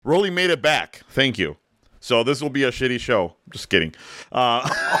Rolly made it back. Thank you. So this will be a shitty show. Just kidding.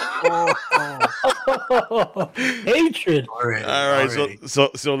 Hatred. Alright.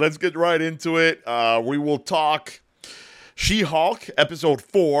 So let's get right into it. We will talk She-Hulk episode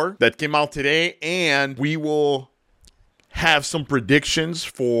 4 that came out today, and we will have some predictions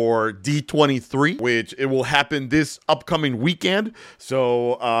for D23, which it will happen this upcoming weekend.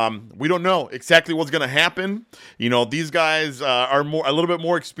 So we don't know exactly what's going to happen. You know, these guys are a little bit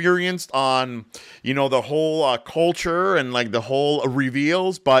more experienced on, you know, the whole culture and like the whole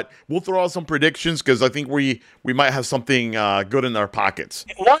reveals, but we'll throw out some predictions because I think we might have something good in our pockets.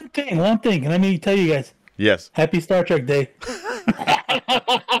 One thing. Let me tell you guys. Yes. Happy Star Trek Day.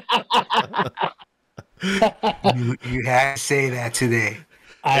 You had to say that today.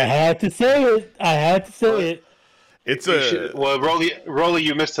 I had to say it. It's Rolly,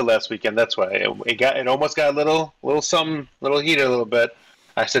 you missed it last weekend. That's why it almost got a little heated a little bit.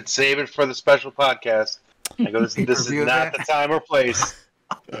 I said save it for the special podcast. I go, this is not the time or place.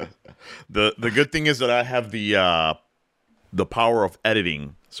 The good thing is that I have the power of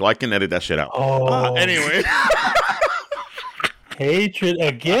editing, so I can edit that shit out. Anyway. Hatred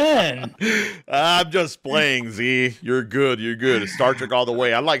again. I'm just playing, Z. You're good. Star Trek all the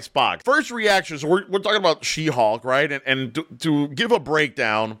way. I like Spock. First reactions. We're talking about She-Hulk, right? And to give a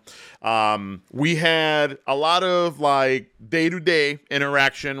breakdown, we had a lot of like day-to-day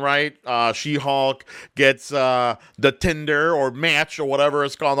interaction, right? She-Hulk gets the Tinder or match or whatever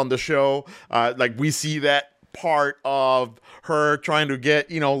it's called on the show. Like we see that part of her trying to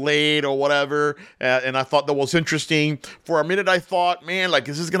get, you know, laid or whatever, and I thought that was interesting. For a minute I thought, man, like,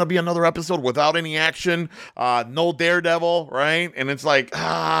 is this gonna be another episode without any action, no Daredevil, right? And it's like,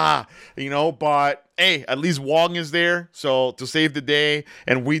 you know, but hey, at least Wong is there, so to save the day.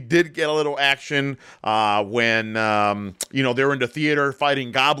 And we did get a little action when you know, they were in the theater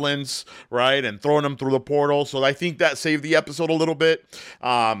fighting goblins, right, and throwing them through the portal. So I think that saved the episode a little bit.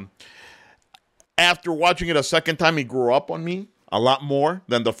 After watching it a second time, it grew up on me a lot more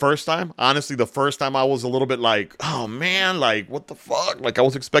than the first time. Honestly, the first time I was a little bit like, oh man, like what the fuck? Like I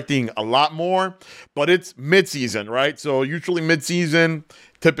was expecting a lot more, but it's mid-season, right? So usually mid-season,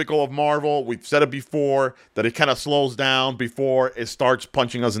 typical of Marvel, we've said it before, that it kind of slows down before it starts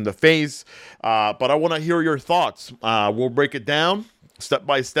punching us in the face. But I want to hear your thoughts. We'll break it down step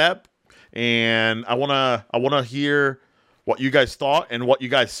by step, and I want to hear what you guys thought and what you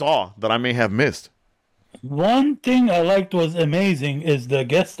guys saw that I may have missed. One thing I liked was amazing is the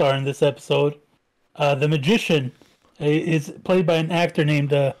guest star in this episode. The magician is played by an actor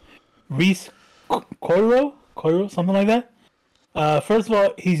named Reese Coiro, something like that. First of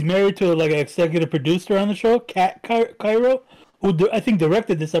all, he's married to like an executive producer on the show, Kat Cairo, who I think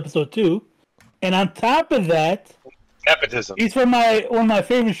directed this episode too. And on top of that, nepotism. He's from one of my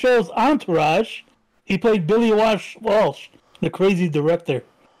favorite shows, Entourage. He played Billy Walsh, the crazy director.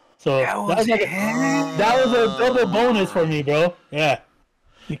 So that was a double bonus for me, bro. Yeah.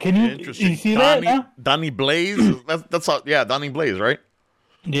 Can you see that? Huh? Donnie Blaze? That's Donnie Blaze, right?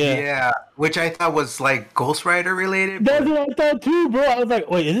 Yeah. Which I thought was like Ghost Rider related. That's what I thought too, bro. I was like,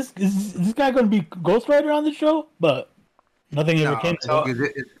 wait, is this guy going to be Ghost Rider on the show? But nothing ever came to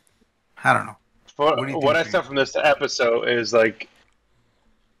it. I don't know. What I saw from this episode is like,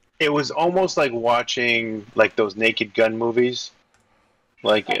 it was almost like watching like those Naked Gun movies,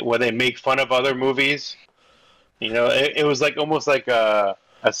 like where they make fun of other movies. You know, it was like almost like a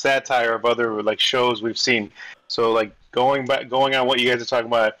satire of other like shows we've seen. So like going on what you guys are talking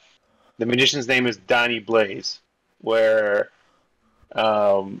about, the magician's name is Donnie Blaze, where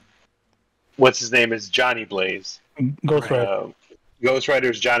what's his name is Johnny Blaze. Ghost Rider. Ghost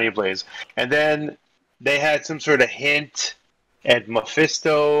Rider's Johnny Blaze, and then they had some sort of hint at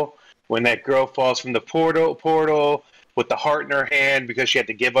Mephisto when that girl falls from the portal with the heart in her hand because she had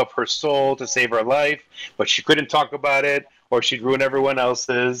to give up her soul to save her life, but she couldn't talk about it or she'd ruin everyone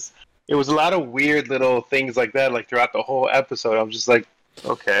else's. It was a lot of weird little things like that, like throughout the whole episode. I'm just like,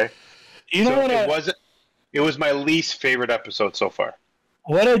 okay. You know it was my least favorite episode so far.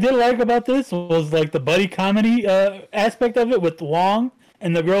 What I did like about this was like the buddy comedy aspect of it with Wong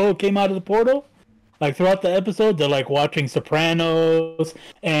and the girl who came out of the portal. Like throughout the episode, they're like watching Sopranos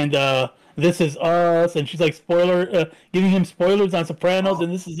and This Is Us, and she's like giving him spoilers on Sopranos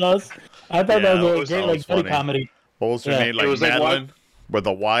and This Is Us. I thought that was a great like buddy comedy. What was her name? Like Madeline with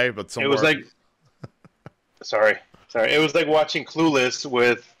a Y, but somewhere. It was like, sorry. It was like watching Clueless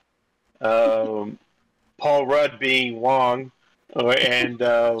with Paul Rudd being Wong, and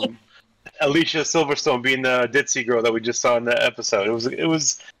Alicia Silverstone being the ditzy girl that we just saw in the episode. It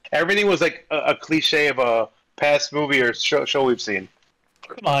was everything was like a cliche of a past movie or show we've seen.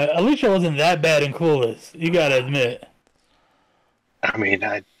 Come on, Alicia wasn't that bad in Clueless. You gotta admit. I mean,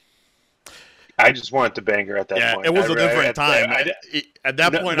 I just wanted to bang her at that point. It was a different time. At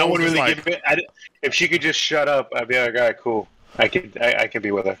that point, no I was one just really like, gave it. If she could just shut up, I'd be like, all right, cool. I can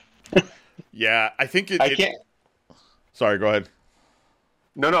be with her. yeah, I think I can't. Sorry, go ahead.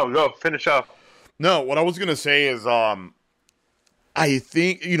 No. Finish off. No, what I was gonna say is, I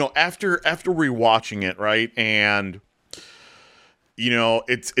think after rewatching it, right, and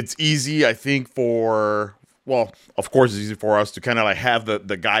it's easy. I think of course, it's easy for us to kind of like have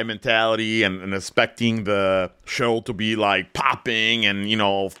the guy mentality and expecting the show to be like popping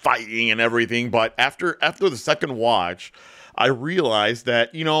and fighting and everything. But after the second watch, I realized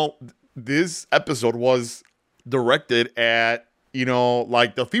that this episode was directed at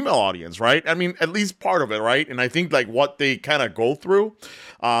like the female audience, right? I mean, at least part of it, right? And I think like what they kind of go through,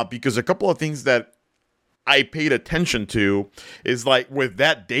 because a couple of things that I paid attention to is like with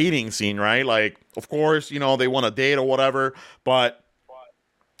that dating scene, right? Like, of course, they want to date or whatever, but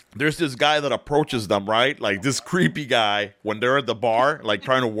there's this guy that approaches them, right? Like this creepy guy when they're at the bar, like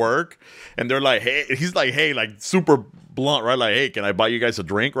trying to work, and they're like, hey, he's like, hey, like super blunt, right? Like, hey, can I buy you guys a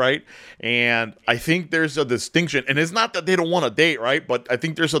drink, right? And I think there's a distinction, and it's not that they don't want to date, right? But I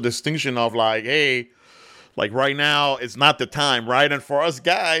think there's a distinction of like, hey, like right now it's not the time, right? And for us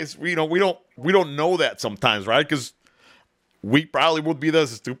guys, we don't know that sometimes, right? Because we probably would be the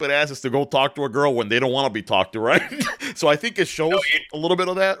stupid asses to go talk to a girl when they don't want to be talked to, right? So I think it shows a little bit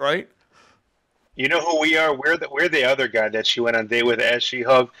of that, right? You know who we are? We're the other guy that she went on a date with as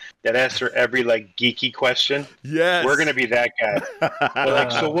She-Hulk that asked her every like geeky question. Yes. We're gonna be that guy. We're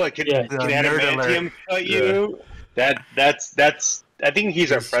like, so what? Can adamantium cut you? That's I think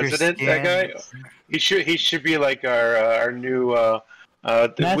he's our president, that guy. He should be like our new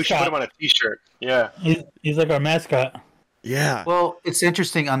we should put him on a t-shirt. Yeah. He's like our mascot. Yeah. Well, it's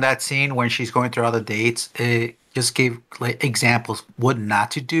interesting on that scene when she's going through all the dates. It just gave like examples what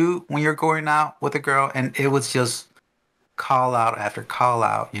not to do when you're going out with a girl, and it was just call out after call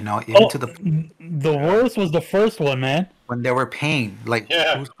out. Even to the worst was the first one, man. When they were paying, like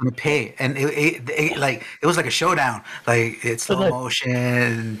who's going to pay, and it was like a showdown. Like it's slow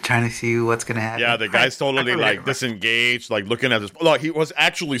motion, trying to see what's going to happen. Yeah, the guy's totally like disengaged, like looking at this. Look, he was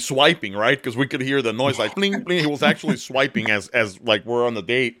actually swiping, right? Because we could hear the noise, like bling bling. He was actually swiping as like we're on the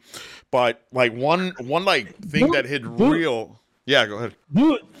date. But like one like thing that hit real. Yeah, go ahead.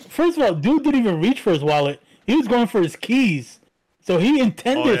 Dude, first of all, dude didn't even reach for his wallet. He was going for his keys, so he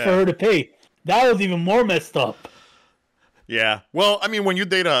intended for her to pay. That was even more messed up. Yeah. Well, I mean, when you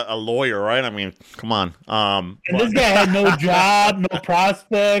date a lawyer, right? I mean, come on. And this guy had no job, no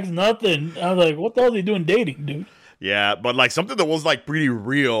prospects, nothing. I was like, what the hell is he doing dating, dude? Yeah, but like something that was like pretty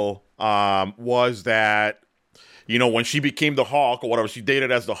real was that, when she became the Hulk or whatever, she dated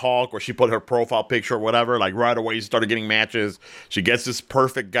as the Hulk or she put her profile picture or whatever, like right away she started getting matches. She gets this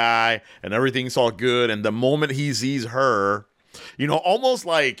perfect guy and everything's all good. And the moment he sees her, almost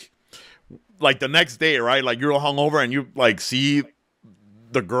like the next day, right? Like you're hungover and you like see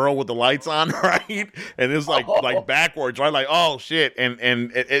the girl with the lights on, right? And it's like backwards, right? Like, oh shit. And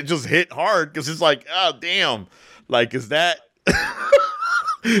it just hit hard because it's like, oh damn. Like, is that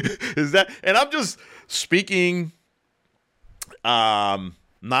and I'm just speaking not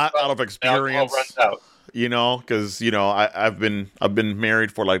out of experience. Because I've been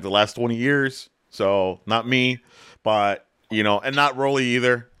married for like the last 20 years. So not me, but and not Rolly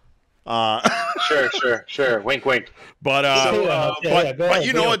either. Sure. Wink, wink. But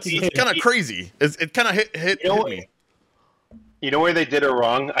it's kind of crazy. It kind of hit me. You know where they did it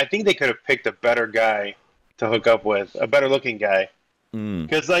wrong? I think they could have picked a better guy to hook up with, a better looking guy.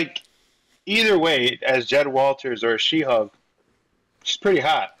 Because like either way, as Jed Walters or She-Hulk, she's pretty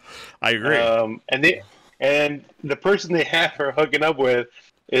hot. I agree. And the person they have her hooking up with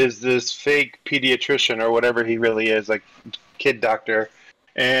is this fake pediatrician or whatever he really is, like kid doctor.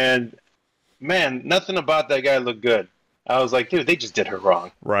 And man, nothing about that guy looked good. I was like, dude, they just did her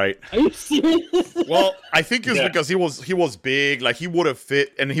wrong. Right. Are you serious? Well, I think it's because he was big, like he would have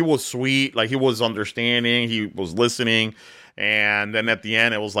fit, and he was sweet, like he was understanding, he was listening, and then at the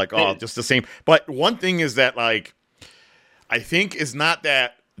end it was like, oh, just the same. But one thing is that like, I think it's not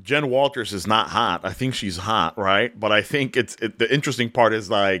that Jen Walters is not hot. I think she's hot, right? But I think the interesting part is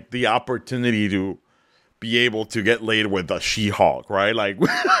like the opportunity to be able to get laid with a She-Hulk, right? Like,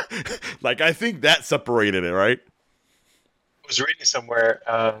 like I think that separated it, right? I was reading somewhere.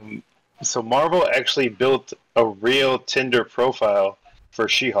 So Marvel actually built a real Tinder profile for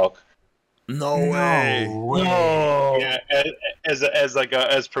She-Hulk. No way. No. Yeah,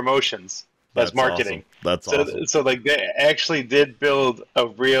 as promotions. as marketing. Awesome. That's awesome. So like they actually did build a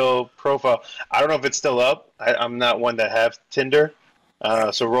real profile. I don't know if it's still up. I'm not one that have Tinder.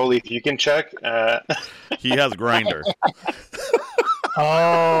 So Rolly, if you can check. He has Grinder.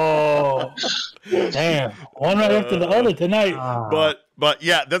 Oh, damn! One right after the other tonight. But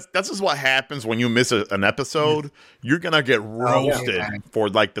yeah, that's just what happens when you miss an episode. You're gonna get roasted for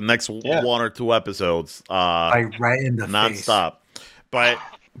like the next 1 or 2 episodes, like right in the nonstop. Face.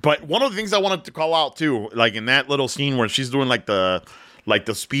 But one of the things I wanted to call out too, like in that little scene where she's doing like the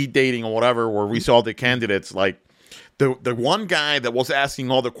speed dating or whatever, where we saw the candidates, like the one guy that was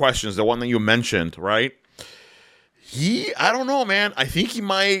asking all the questions, the one that you mentioned, right? I don't know, man. I think he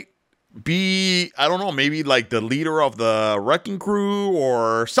might be, I don't know, maybe like the leader of the wrecking crew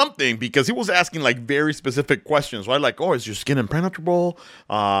or something, because he was asking like very specific questions, right? Like, oh, is your skin impenetrable?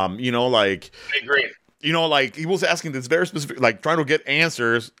 You know, like, I agree. You know, like he was asking this very specific, like trying to get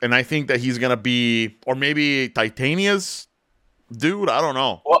answers, and I think that he's gonna be, or maybe Titania's dude. I don't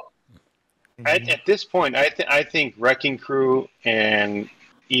know. Well, at this point, I think wrecking crew and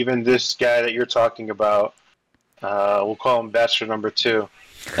even this guy that you're talking about. We'll call him Bachelor number 2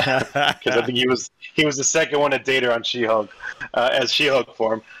 because I think he was the second one to date her on She-Hulk as She-Hulk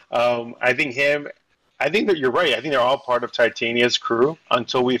form. I think that you're right. I think they're all part of Titania's crew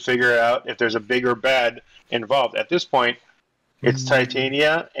until we figure out if there's a bigger bad involved. At this point, it's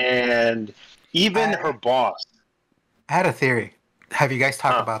Titania and even her boss. I had a theory. Have you guys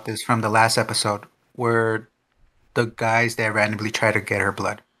talked about this from the last episode where the guys that randomly try to get her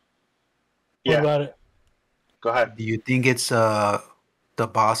blood? What about it? Go ahead. Do you think it's the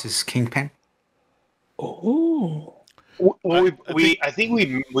boss's kingpin? Oh. Well, I think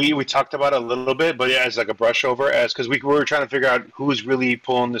we talked about it a little bit, but as like a brush over, because we were trying to figure out who's really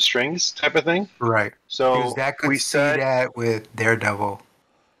pulling the strings, type of thing. Right. So that could see that with Daredevil.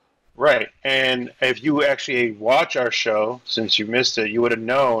 Right, and if you actually watch our show, since you missed it, you would have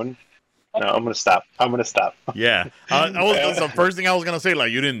known. No, I'm gonna stop. Yeah, that's the first thing I was gonna say.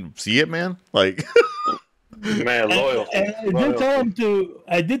 Like, you didn't see it, man. Like. Man, loyal.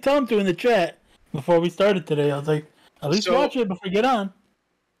 I did tell him to in the chat before we started today. I was like, at least watch it before we get on.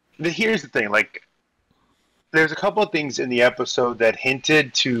 Here's the thing, like, there's a couple of things in the episode that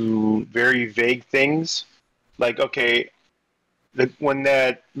hinted to very vague things. Like, okay, when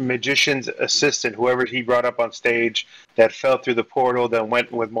that magician's assistant, whoever he brought up on stage, that fell through the portal, that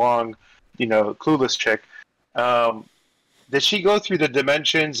went with Wong, clueless chick, did she go through the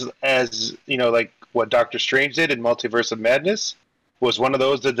dimensions as, like what Doctor Strange did in Multiverse of Madness? Was one of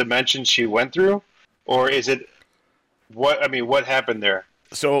those the dimensions she went through? Or is it, what happened there?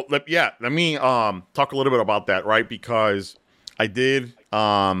 So, let me talk a little bit about that, right? Because I did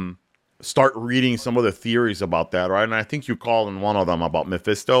start reading some of the theories about that, right? And I think you called in one of them about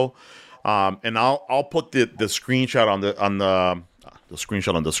Mephisto. And I'll put the screenshot on the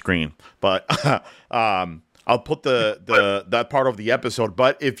screenshot on the screen. But I'll put the that part of the episode.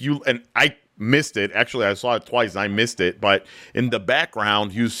 But if you, and I missed it, actually I saw it twice and I missed it, but in the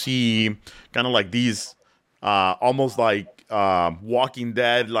background you see kind of like these almost like Walking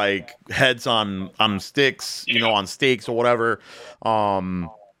Dead like heads on sticks, on stakes or whatever,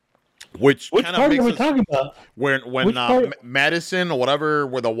 which part are we talking about? When Madison or whatever,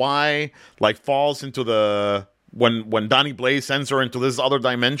 where the Y like falls into the, when Donnie Blaze sends her into this other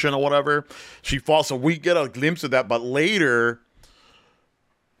dimension or whatever, she falls. So we get a glimpse of that, but later.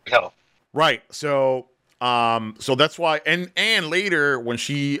 Hell. Right. So that's why, and later when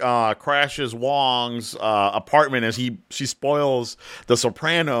she crashes Wong's apartment as she spoils The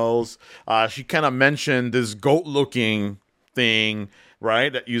Sopranos, she kind of mentioned this goat-looking thing,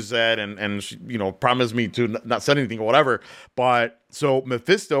 right, that you said, and she, promised me to not say anything or whatever. But so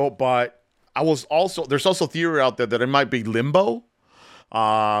Mephisto, but there's also theory out there that it might be Limbo.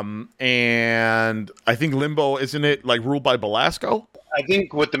 And I think Limbo, isn't it like ruled by Belasco? I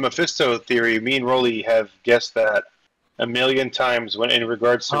think with the Mephisto theory, me and Rolly have guessed that a million times when in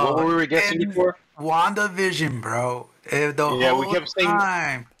regards to what were we guessing before? WandaVision, bro. We kept saying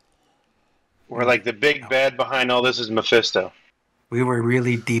time. We're like the big bad behind all this is Mephisto. We were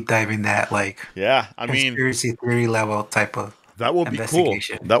really deep diving that, like, conspiracy theory level type of that will be cool.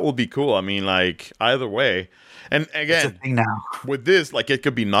 That will be cool. I mean, like, either way. And again, it's a thing now. With this, like, it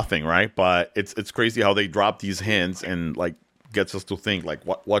could be nothing, right? But it's crazy how they drop these hints and like gets us to think like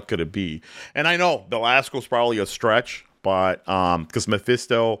what could it be? And I know Belasco's probably a stretch, but because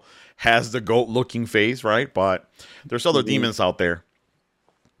Mephisto has the goat looking face, right? But there's other demons out there.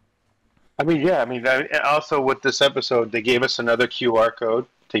 Also with this episode, they gave us another QR code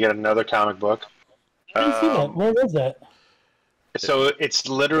to get another comic book. I didn't see that. Where was that? So it's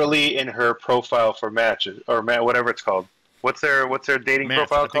literally in her profile for matches or whatever it's called. What's their dating Match.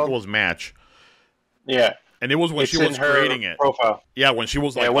 profile I think called? it was Match. Yeah, And it was when it's she in was her creating it. profile. Yeah, when she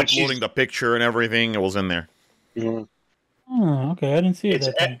was like when uploading the picture and everything, it was in there. Mhm. Oh, okay, I didn't see it It's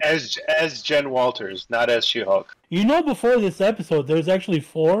that time. as Jen Walters, not as She-Hulk. You know, before this episode, there's actually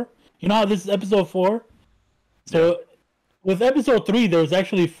 4. You know how this is episode 4? So, with episode 3, there's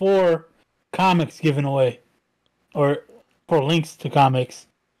actually 4 comics given away. Or 4 links to comics.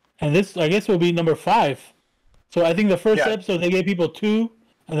 And this, I guess, will be number 5. So, I think the first Yeah. episode, they gave people 2,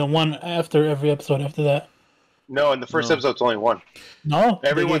 and then 1 after every episode after that. No, in the first No. episode, it's only 1. No,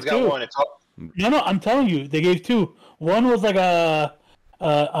 Everyone's got 1. It's all. No, I'm telling you, they gave 2. One was like a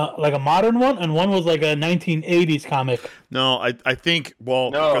modern one, and one was like a 1980s comic. No, I think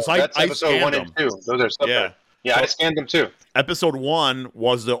No, because that's I episode scanned 1 them. and 2. Those are separate. Yeah, So- I scanned them too. Episode 1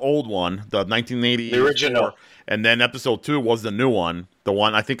 was the old one, the 1980, The original. and then episode 2 was the new one, the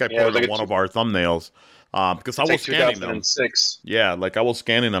one I think I Yeah, it put was like in a one of our thumbnails, because I It's was like scanning them. 2006. Yeah, like I was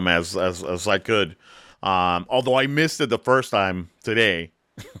scanning them as I could. Although I missed it the first time today,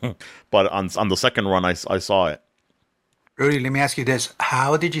 but on the second run I saw it. Rudy, let me ask you this: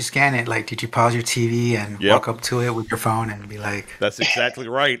 how did you scan it? Like, did you pause your TV and Yep. walk up to it with your phone and be like, That's exactly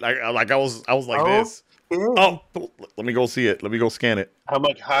right. Like I was like Oh, this. Oh, let me go see it. Let me go scan it. I'm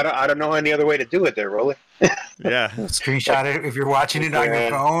like, I don't know any other way to do it there, Rolly. Yeah, screenshot it if you're watching it on your Yeah.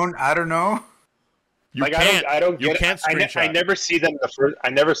 phone? I don't know. you Like, can't. I don't You get can't it. I screenshot. never see them I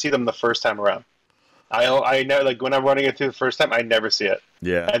never see them the first time around. I never, like, when I'm running it through the first time, I never see it.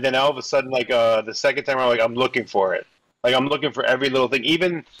 Yeah, And then all of a sudden, like, the second time around, like, I'm looking for it. Like, I'm looking for every little thing.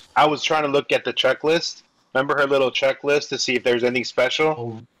 Even I was trying to look at the checklist. Remember her little checklist to see if there's anything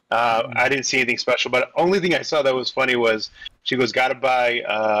special? I didn't see anything special, but the only thing I saw that was funny was she goes, "Gotta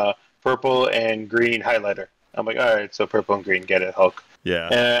buy purple and green highlighter." I'm like, all right, so purple and green, get it, Hulk.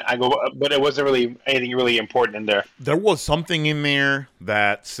 yeah. I go, but it wasn't really anything really important in there. There was something in there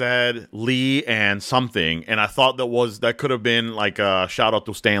that said Lee and something, and I thought that could have been like a shout out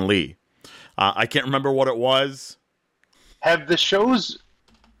to Stan Lee. I can't remember what it was. Have the shows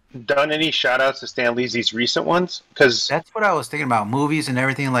done any shout outs to Stan Lee's, these recent ones? Because That's what I was thinking about, movies and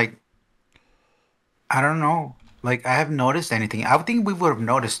everything. Like, I don't know. Like, I haven't noticed anything. I would think we would have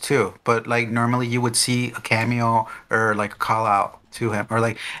noticed too. But like, normally you would see a cameo or like a call out to him, or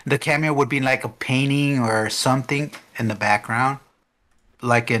like the cameo would be like a painting or something in the background,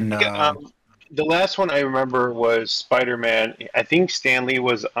 like in. the last one I remember was Spider-Man. I think Stan Lee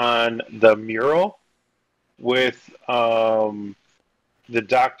was on the mural with the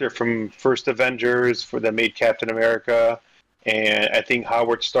Doctor from First Avengers that made Captain America, and I think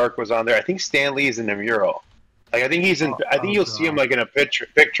Howard Stark was on there. I think Stan Lee is in the mural. Like, I think he's in. I think you'll see him like in a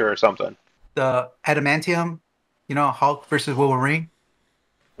picture or something. The adamantium, Hulk versus Wolverine.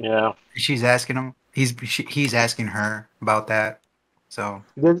 Yeah. She's asking him. He's asking her about that. So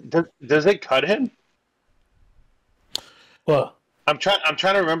Does it cut him? Well, I'm trying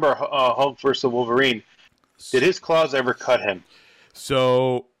to remember Hulk versus Wolverine. Did his claws ever cut him?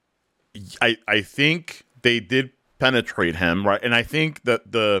 So I think they did penetrate him, right? And I think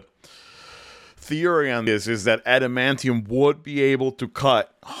that the theory on this is that adamantium would be able to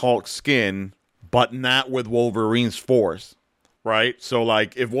cut Hulk's skin, but not with Wolverine's force, right? So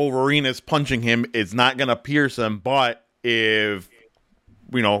like if Wolverine is punching him, it's not gonna pierce him, but if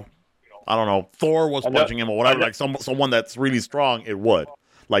I don't know, Thor was punching him or whatever, like someone that's really strong, it would.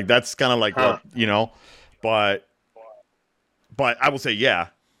 Like that's kind of like what, but I would say yeah,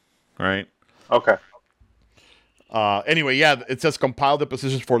 right? Okay. Anyway, yeah, it says compile the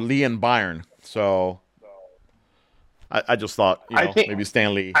positions for Lee and Byron. So I just thought, I think maybe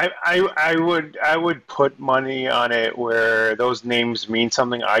Stan Lee. I would put money on it where those names mean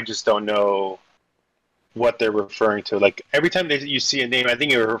something. I just don't know what they're referring to. Like every time you see a name, I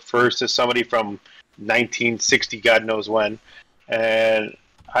think it refers to somebody from 1960, God knows when, and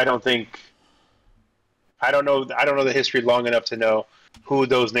I don't know the history long enough to know who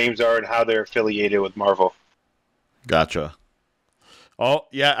those names are and how they're affiliated with Marvel. Gotcha. Oh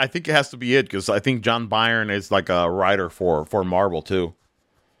yeah, I think it has to be it because I think John Byrne is like a writer for Marvel too.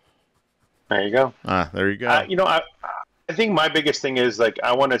 There you go. There you go. I think my biggest thing is like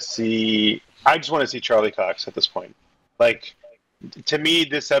I just want to see Charlie Cox at this point. Like, to me,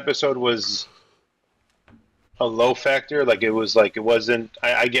 this episode was a low factor. Like, it wasn't.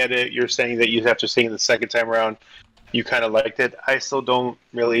 I get it. You're saying that you have to see it the second time around. You kind of liked it. I still don't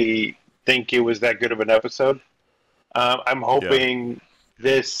really think it was that good of an episode. I'm hoping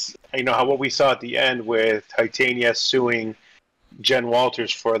this, what we saw at the end with Titania suing Jen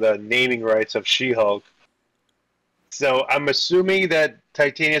Walters for the naming rights of She-Hulk. So I'm assuming that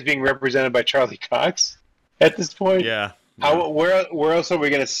Titania is being represented by Charlie Cox at this point. Yeah. How? Where else are we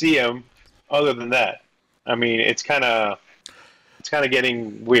going to see him other than that? I mean, it's kind of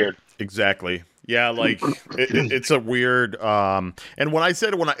getting weird. Exactly. Yeah, like it's a weird. And when I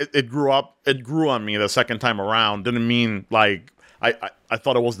said it grew on me the second time around. Didn't mean like I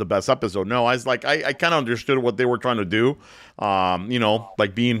thought it was the best episode. No, I was like I kind of understood what they were trying to do.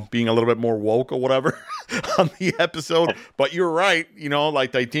 Like being a little bit more woke or whatever on the episode. But you're right.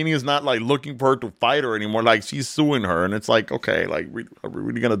 Like Titania's not like looking for her to fight her anymore. Like she's suing her, and it's like, okay, like are we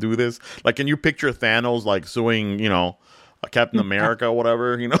really gonna do this? Like, can you picture Thanos like suing Captain America or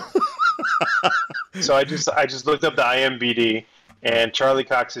whatever? So I just looked up the IMBD, and Charlie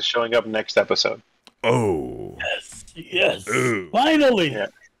Cox is showing up next episode. Oh. Yes. Ooh. Finally. Yeah.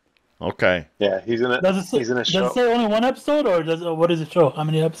 Okay. Yeah, he's in a show. Does it say only one episode, or what does it show? How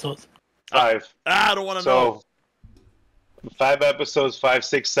many episodes? 5. I don't want to know. 5 episodes, 5,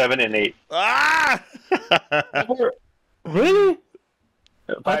 6, 7, and 8. Really?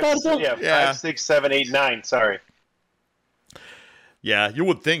 I Five, thought so. yeah, Yeah. 5, 6, 7, 8, 9. Sorry. Yeah, you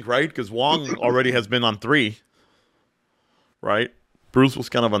would think, right? Because Wong already has been on 3, right? Bruce was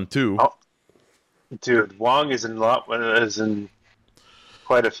kind of on 2. Oh. Dude, Wong is in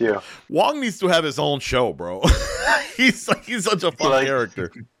quite a few. Wong needs to have his own show, bro. he's such a fun character.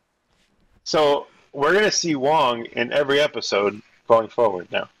 So we're gonna see Wong in every episode going forward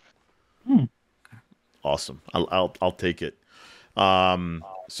now. Awesome. I'll take it.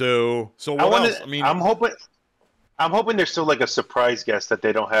 So what else? I mean, I'm hoping there's still like a surprise guest that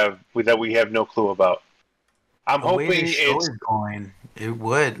they don't have that we have no clue about. I'm The way hoping the show it's is going, it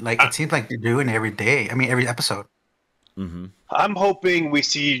would. Like, it seems like they're doing it every day. I mean, every episode. mm-hmm. I'm hoping we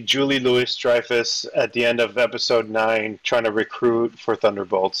see Julie Louis-Dreyfus at the end of episode 9 trying to recruit for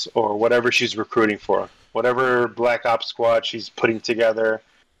Thunderbolts or whatever she's recruiting for. Whatever Black Ops squad she's putting together.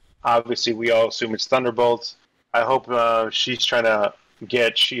 Obviously, we all assume it's Thunderbolts. I hope she's trying to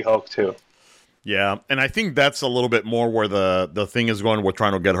get She-Hulk too. Yeah, and I think that's a little bit more where the thing is going with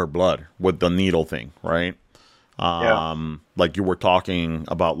trying to get her blood with the needle thing, right? Like you were talking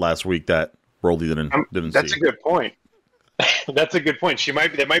about last week that Brody didn't That's see. a good point. That's a good point.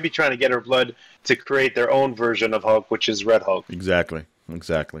 They might be trying to get her blood to create their own version of Hulk, which is Red Hulk. Exactly.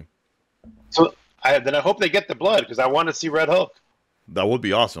 So I hope they get the blood because I want to see Red Hulk. That would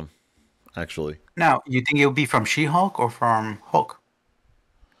be awesome, actually. Now, you think it would be from She-Hulk or from Hulk?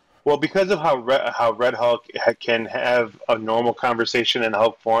 Well, because of how Red Hulk can have a normal conversation in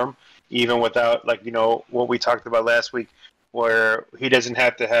Hulk form, even without what we talked about last week, where he doesn't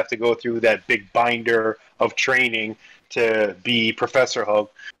have to go through that big binder of training to be Professor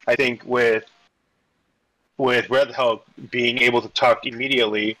Hulk. I think with Red Hulk being able to talk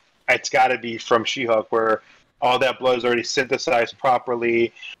immediately, it's got to be from She-Hulk, where all that blood is already synthesized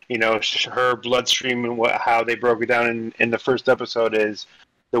properly. Her bloodstream and how they broke it down in the first episode is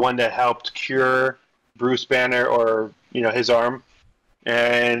the one that helped cure Bruce Banner or his arm.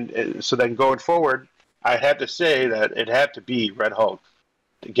 And so then going forward, I'd have to say that it'd have to be Red Hulk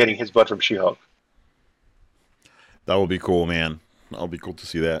getting his blood from She-Hulk. That would be cool, man. That would be cool to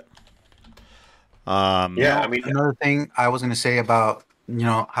see that. I mean, another thing I was going to say about,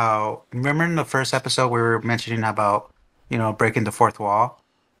 how, remember in the first episode we were mentioning about, breaking the fourth wall?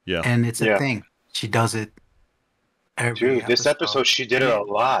 Yeah. And it's a thing. She does it every Dude, this episode she did it a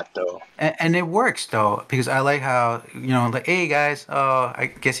lot, though. And it works, though, because I like how, like, hey, guys,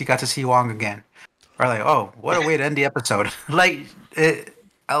 I guess you got to see Wong again. Or like, oh, what a way to end the episode. I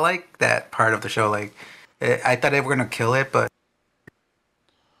like that part of the show. Like, I thought they were going to kill it, but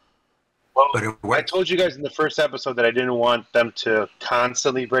it worked. I told you guys in the first episode that I didn't want them to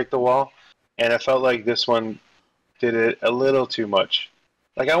constantly break the wall, and I felt like this one did it a little too much.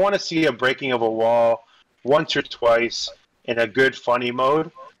 Like, I want to see a breaking of a wall once or twice in a good, funny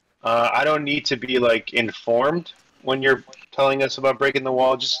mode. I don't need to be, like, informed when you're telling us about breaking the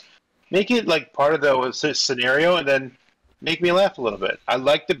wall. Just make it, like, part of the scenario, and then make me laugh a little bit. I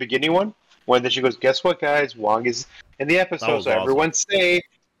like the beginning one, when then she goes, guess what, guys? Wong is in the episode, so everyone's safe.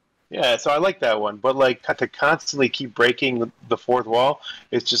 Yeah, so I like that one. But, like, to constantly keep breaking the fourth wall,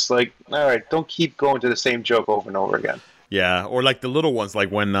 it's just like, all right, don't keep going to the same joke over and over again. Yeah, or like the little ones,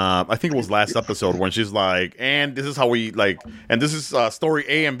 like when I think it was last episode when she's like, and this is how we like, and this is story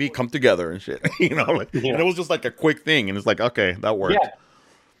A and B come together and shit, and it was just like a quick thing, and it's like, okay, that worked.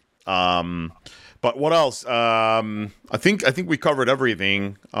 Yeah. But what else? I think we covered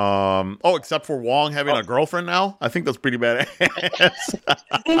everything. Except for Wong having a girlfriend now. I think that's pretty badass. Is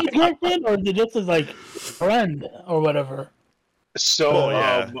it a girlfriend, or is it just as like friend or whatever?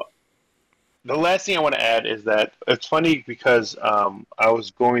 So, the last thing I want to add is that it's funny because I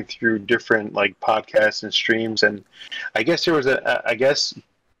was going through different like podcasts and streams, and I guess there was I guess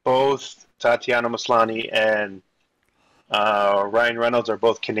both Tatiana Maslany and Ryan Reynolds are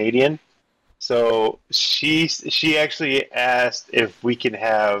both Canadian. So she actually asked if we can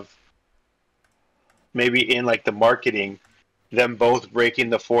have maybe in like the marketing them both breaking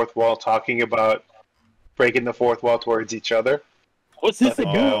the fourth wall, talking about breaking the fourth wall towards each other. What's this Like,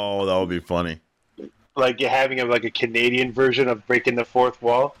 about? Oh, that would be funny. Like having like a Canadian version of breaking the fourth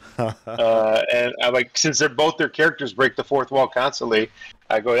wall. And I'm like, since they're both their characters break the fourth wall constantly,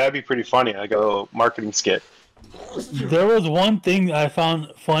 I go, that'd be pretty funny. Like a little marketing skit. There was one thing I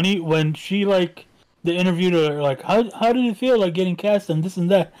found funny when she like they interviewed her like how did it feel like getting cast and this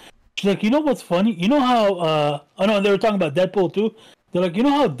and that. She's like, you know what's funny? You know how oh no, they were talking about Deadpool too. They're like, you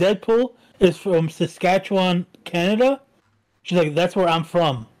know how Deadpool is from Saskatchewan, Canada? She's like, that's where I'm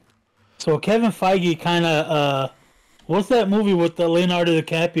from. So Kevin Feige kind of what's that movie with the Leonardo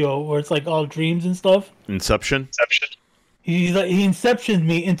DiCaprio where it's like all dreams and stuff? Inception. He's like he inceptioned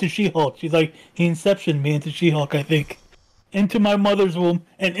me into She-Hulk. She's like he inceptioned me into She-Hulk. I think into my mother's womb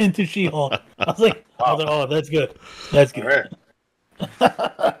and into She-Hulk. I was like, oh, that's good. That's good. All right.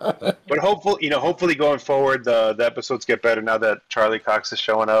 But hopefully going forward, the episodes get better now that Charlie Cox is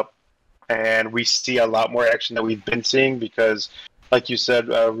showing up, and we see a lot more action that we've been seeing. Because, like you said,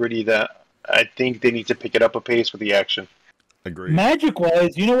 Rudy, that I think they need to pick it up a pace with the action. Agreed. Magic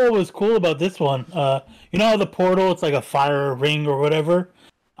wise, you know what was cool about this one? You know how the portal, it's like a fire ring or whatever.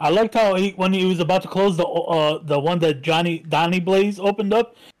 I liked how when he was about to close the one that Donnie Blaze opened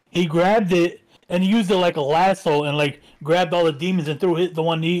up, he grabbed it and used it like a lasso and like grabbed all the demons and threw the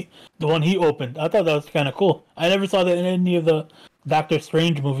one he opened. I thought that was kind of cool. I never saw that in any of the Doctor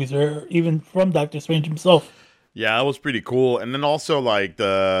Strange movies or even from Doctor Strange himself. Yeah, that was pretty cool. And then also like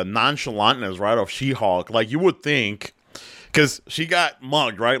the nonchalantness, right, of She-Hulk. Like you would think, because she got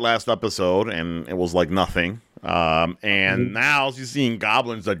mugged right last episode, and it was like nothing. And now she's seeing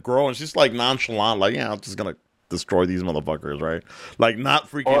goblins that grow, and she's like nonchalant, like I'm just gonna destroy these motherfuckers, right? Like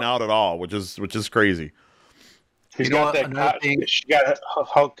not freaking out at all, which is crazy. She's got that. She got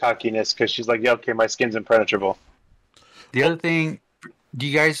Hulk cockiness because she's like, yeah, okay, my skin's impenetrable. The other thing, do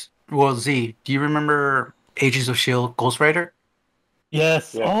you guys? Well, Z, do you remember Agents of Shield, Ghost Rider?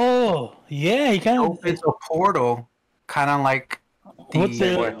 Yes. Yeah. Oh, yeah. He kind of opens a portal, kind of like with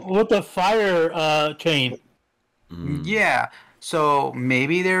the fire chain. Yeah. So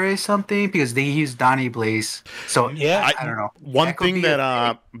maybe there is something because they use Donnie Blaze. So yeah, I don't know. One thing that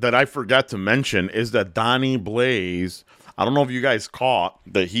I forgot to mention is that Donnie Blaze. I don't know if you guys caught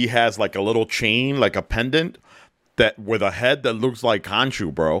that he has like a little chain, like a pendant that with a head that looks like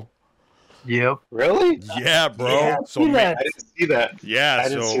Khonshu, bro. Yep. Really? Yeah, bro. Yeah, so I didn't see that. Yeah,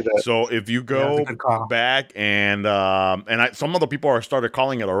 so if you go back and some other people are started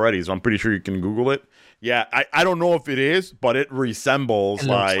calling it already, so I'm pretty sure you can Google it. Yeah, I don't know if it is, but it resembles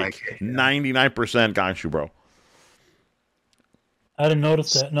like 99% Khonshu, bro. I didn't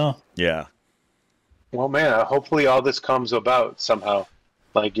notice that. No. Yeah. Well, man, hopefully all this comes about somehow,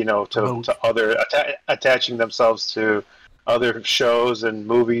 like to other attaching themselves to other shows and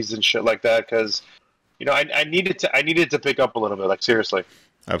movies and shit like that, because I needed to pick up a little bit, like seriously.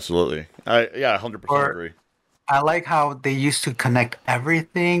 Absolutely. 100% agree. I like how they used to connect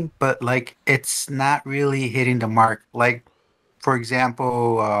everything, but like it's not really hitting the mark. Like, for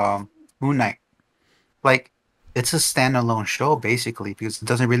example, Moon Knight. Like, it's a standalone show basically because it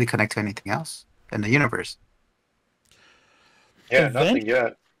doesn't really connect to anything else in the universe. Yeah, nothing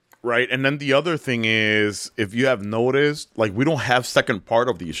yet. Right, and then the other thing is, if you have noticed, like we don't have second part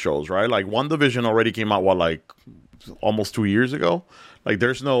of these shows, right? Like WandaVision already came out, like almost 2 years ago. Like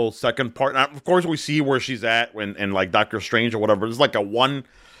there's no second part. Now, of course, we see where she's at when like Doctor Strange or whatever. It's like a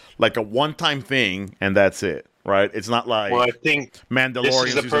one-time thing, and that's it, right? It's not like I think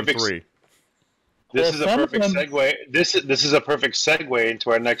Mandalorian season 3. This is a perfect segue. This is a perfect segue into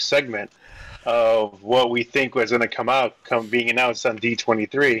our next segment of what we think was going to come being announced on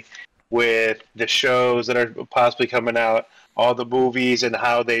D23 with the shows that are possibly coming out, all the movies, and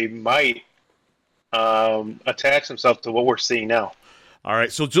how they might attach themselves to what we're seeing now. All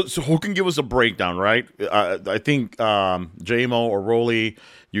right, so who can give us a breakdown, right? I think JMO or Rolly,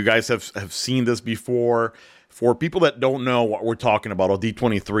 you guys have seen this before. For people that don't know what we're talking about on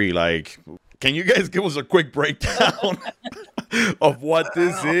D23, like, can you guys give us a quick breakdown of what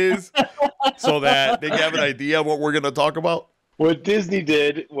this is so that they have an idea of what we're going to talk about? What Disney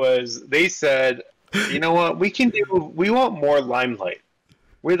did was they said, you know what, we want more limelight.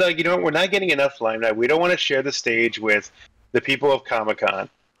 We're like, we're not getting enough limelight. We don't want to share the stage with the people of Comic-Con.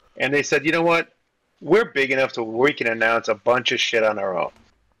 and they said, you know what, we're big enough to where we can announce a bunch of shit on our own.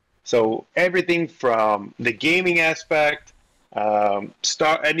 So everything from the gaming aspect,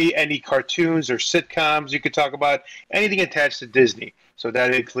 any cartoons or sitcoms you could talk about, anything attached to Disney. So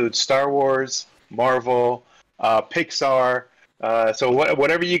that includes Star Wars, Marvel, Pixar. So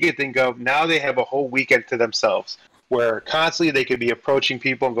whatever you can think of, now they have a whole weekend to themselves, where constantly they could be approaching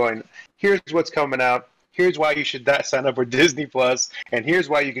people and going, "Here's what's coming out. Here's why you should sign up for Disney Plus, and here's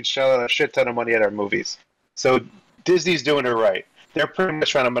why you can shell out a shit ton of money at our movies." So Disney's doing it right. They're pretty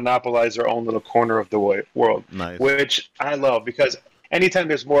much trying to monopolize their own little corner of the world, Nice. which I love, because anytime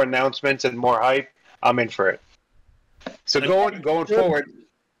there's more announcements and more hype, I'm in for it. So going forward,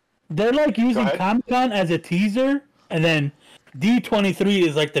 They're like using ahead. Comic-Con as a teaser, and then D23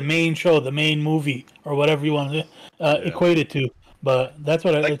 is like the main show, the main movie, or whatever you want to equate it to. But that's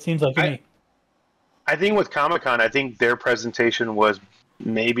what it seems like to me. I think with Comic-Con, I think their presentation was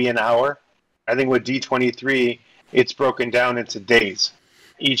maybe an hour. I think with D23, it's broken down into days.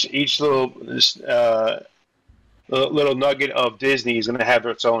 Each little nugget of Disney is going to have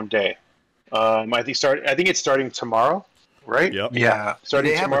its own day. I think it's starting tomorrow, right? Yep. Yeah,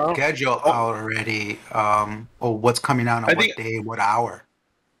 Starting they have tomorrow? a schedule out already. Or what's coming out on what day, what hour.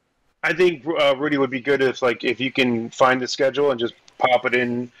 I think Rudy would be good if you can find the schedule and just pop it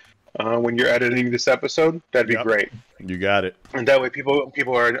in when you're editing this episode. That'd be great. You got it. And that way people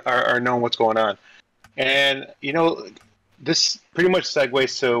are knowing what's going on. And this pretty much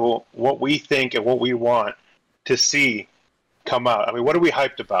segues to what we think and what we want to see come out. I mean, what are we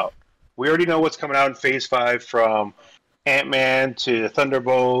hyped about? We already know what's coming out in Phase 5, from Ant-Man to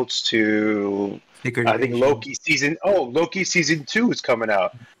Thunderbolts to I think Loki season 2 is coming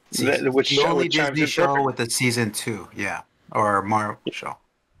out. The only Disney show with the season 2, or Marvel show.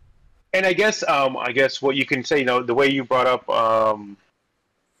 And I guess what you can say, the way you brought up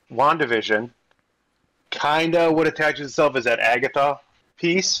WandaVision, kind of what attaches itself is that Agatha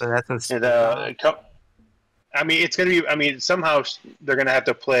piece. So that's it's going to be. I mean, somehow they're going to have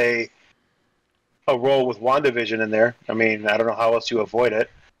to play a role with WandaVision in there. I mean, I don't know how else you avoid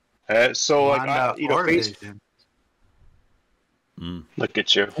it. Look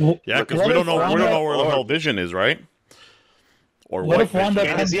at you. Yeah, because we don't know where the whole Vision is, right? Or what if Wanda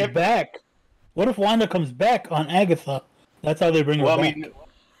Vision? comes back? What if Wanda comes back on Agatha? That's how they bring her back. I mean,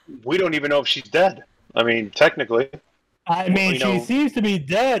 we don't even know if she's dead. I mean, technically. I mean, she seems to be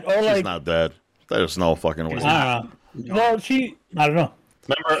dead, or She's not dead. There's no fucking way. I don't know. Well, I don't know.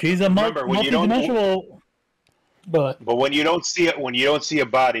 She's a multidimensional. But when you don't see a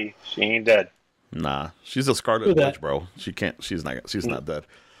body, she ain't dead. Nah, she's a Scarlet Witch, bro. She can't. She's not dead.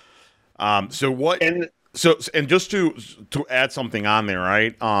 So what? And just to add something on there,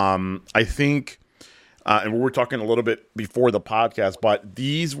 right? I think, and we were talking a little bit before the podcast, but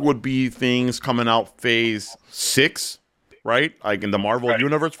these would be things coming out Phase 6, right? Like in the Marvel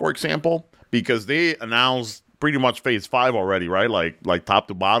universe, for example, because they announced pretty much Phase 5 already, right? Like top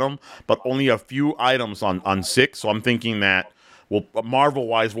to bottom, but only a few items on 6. So I'm thinking that, well,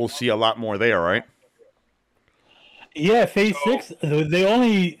 Marvel-wise, we'll see a lot more there, right? Yeah, Phase 6, they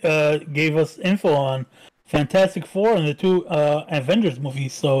only gave us info on Fantastic Four and the 2 Avengers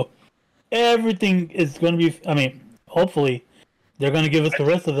movies, so everything is going to be, I mean, hopefully, they're going to give us the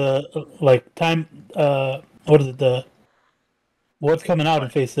rest of the, time, what's coming out in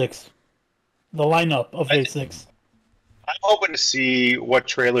Phase 6. The lineup of Phase 6. I'm hoping to see what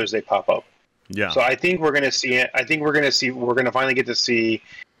trailers they pop up. Yeah. So I think we're going to see it. We're going to finally get to see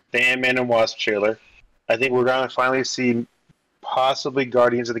the Ant-Man and Wasp trailer. I think we're going to finally see possibly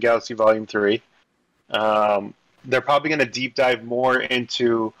Guardians of the Galaxy Volume 3. They're probably going to deep dive more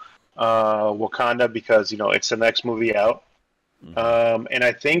into Wakanda because, it's the next movie out. Mm-hmm. And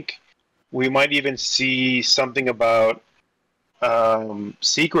I think we might even see something about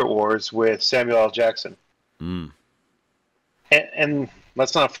Secret Wars with Samuel L. Jackson. Mm. And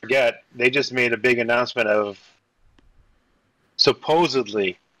let's not forget, they just made a big announcement of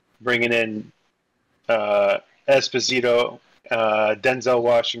supposedly bringing in Esposito, Denzel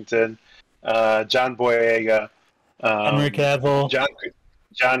Washington, John Boyega, Henry Cavill,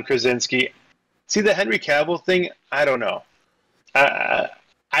 John Krasinski. See, the Henry Cavill thing, I don't know.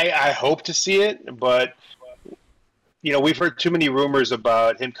 I hope to see it, but we've heard too many rumors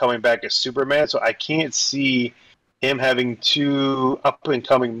about him coming back as Superman, so I can't see him having 2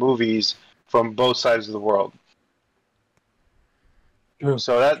 up-and-coming movies from both sides of the world. True.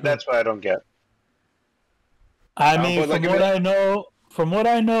 So that's what I don't get. I mean, from what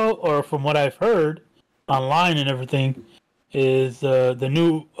I know, or from what I've heard online and everything, is the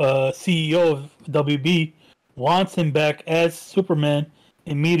new CEO of WB wants him back as Superman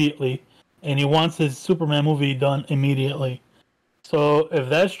immediately, and he wants his Superman movie done immediately. So if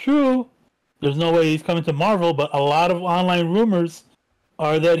that's true, there's no way he's coming to Marvel. But a lot of online rumors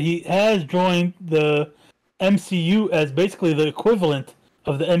are that he has joined the MCU as basically the equivalent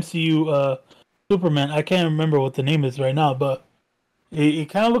of the MCU Superman. I can't remember what the name is right now, but he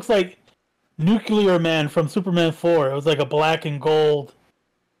kind of looks like Nuclear Man from Superman 4. It was like a black and gold,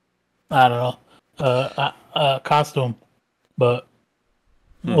 I don't know, costume. But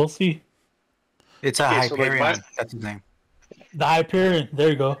we'll see. It's a Okay, so, like, Hyperion. That's his name. The Hyperion. There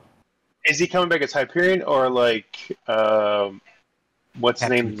you go. Is he coming back as Hyperion or like what's his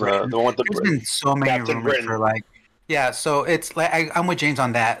Captain name? Britain. The one with the There's been so many Captain rumors Britain. for like, yeah. So it's like I'm with James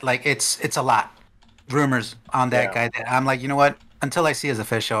on that. Like it's a lot rumors on that guy. That I'm like, you know what? Until I see his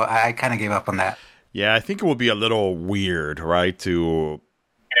official, I kind of gave up on that. Yeah, I think it would be a little weird, right, to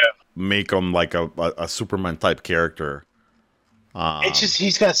make him like a Superman type character. It's just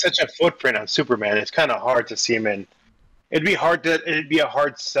he's got such a footprint on Superman. It's kind of hard to see him in. It'd be a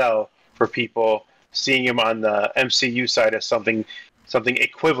hard sell for people seeing him on the MCU side as something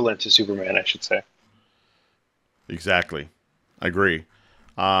equivalent to Superman, I should say. Exactly, I agree.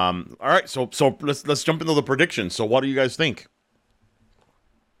 All right, so let's jump into the predictions. So, what do you guys think?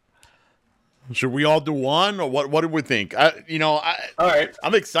 Should we all do one, or what do we think? All right.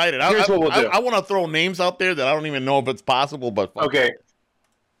 I'm excited. Here's what we'll do. I want to throw names out there that I don't even know if it's possible, but Okay.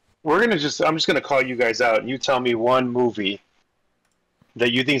 I'm just gonna call you guys out, and you tell me one movie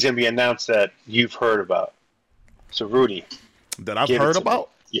that you think is gonna be announced that you've heard about. So, Rudy, that I've give it heard to about.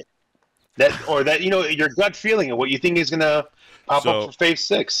 me. Yeah. That your gut feeling of what you think is gonna pop up for Phase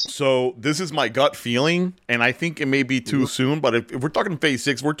 6. So this is my gut feeling, and I think it may be too soon. But if we're talking Phase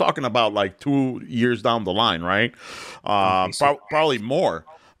 6, we're talking about like 2 years down the line, right? Probably more.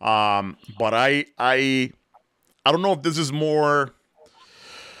 But I don't know if this is more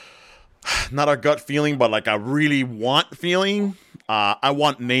not a gut feeling, but like a really want feeling. I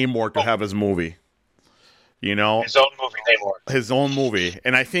want Namor to have his movie. You know, His own movie, Namor. his own movie.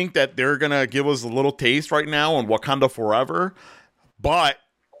 And I think that they're going to give us a little taste right now on Wakanda Forever. But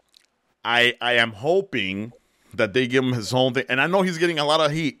I am hoping that they give him his own thing. And I know he's getting a lot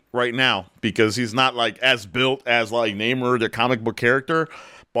of heat right now because he's not like as built as like Namor, the comic book character.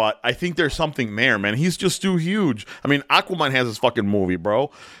 But I think there's something there, man. He's just too huge. I mean, Aquaman has his fucking movie, bro.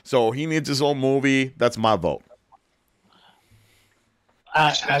 So he needs his own movie. That's my vote.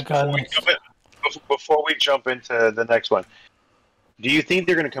 I got Before we jump into the next one, do you think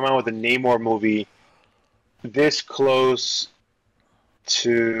they're going to come out with a Namor movie this close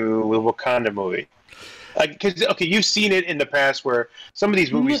to the Wakanda movie? Because you've seen it in the past where some of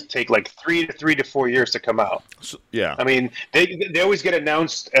these movies take like 3 to 4 years to come out. So, yeah. I mean, they always get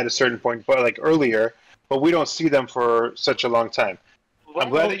announced at a certain point, but like earlier, but we don't see them for such a long time. I'm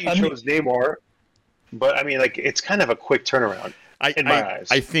glad that you chose Namor, but I mean, like it's kind of a quick turnaround. In my eyes.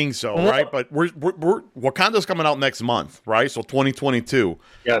 I think so, right? But we're Wakanda's coming out next month, right? So 2022.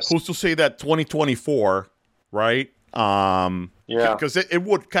 Yes. Who's to say that 2024, right? Yeah. Because it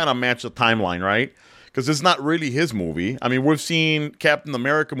would kind of match the timeline, right? Because it's not really his movie. I mean, we've seen Captain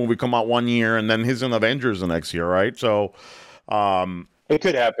America movie come out 1 year, and then his in Avengers the next year, right? So, it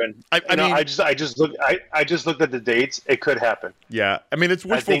could happen. I just looked at the dates. It could happen. Yeah, I mean it's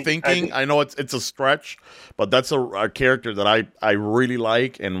wishful thinking. I know it's a stretch, but that's a character that I really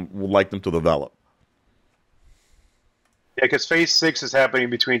like and would like them to develop. Yeah, because Phase 6 is happening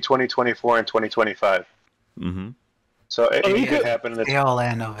between 2024 and 2025. Mm-hmm. So it could happen. In the tail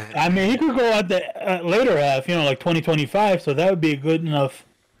end of it. I mean, he could go at the later half, like 2025. So that would be a good enough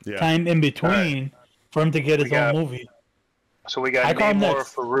time in between for him to get his own movie. So we got Namor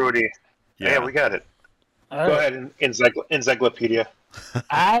for Rudy. Yeah, we got it. Go ahead, Encyclopedia.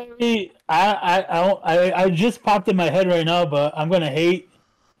 I just popped in my head right now, but I'm gonna hate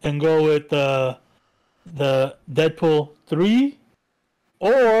and go with the Deadpool 3,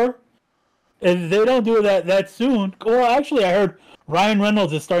 or if they don't do that soon. Well, actually, I heard Ryan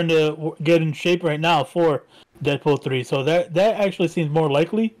Reynolds is starting to get in shape right now for Deadpool 3, so that actually seems more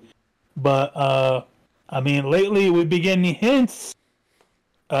likely. But I mean, lately we've been getting hints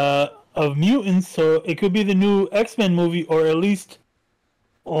of mutants, so it could be the new X-Men movie or at least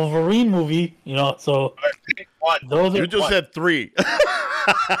Wolverine movie. So pick one. Those you just said 3.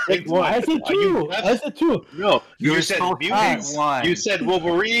 Pick one. I said 2. I said 2. No, you said mutants. One. You said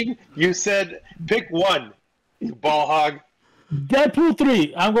Wolverine. You said pick one. You ball hog. Deadpool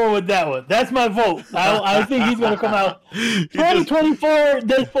 3. I'm going with that one. That's my vote. I think he's going to come out 2024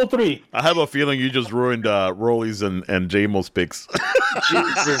 Deadpool 3. I have a feeling you just ruined Rolly's and J-Mo's picks.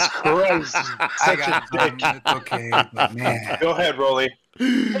 Jesus Christ. I got it's okay, but man. Go ahead, Rolly.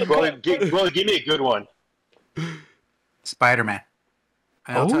 Well, give me a good one. Spider-Man.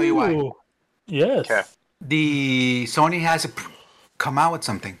 And I'll tell you why. Ooh, yes. Okay. The Sony has to come out with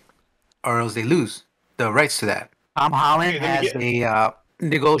something, or else they lose the rights to that. Tom Holland Okay, let me has a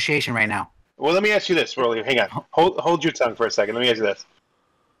negotiation right now. Well, let me ask you this, Rolly. Hang on. Hold your tongue for a second. Let me ask you this.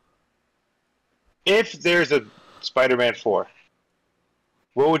 If there's a Spider-Man 4,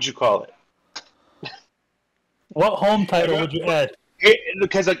 what would you call it? What home title would you add?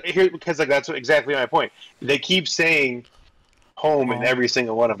 Because that's exactly my point. They keep saying home in every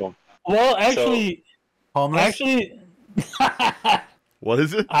single one of them. Well, actually, Homeless? What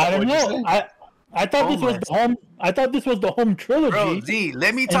is it? I don't What'd you know. say? I thought this was Homeless. the home. I thought this was the home trilogy. Bro, Z,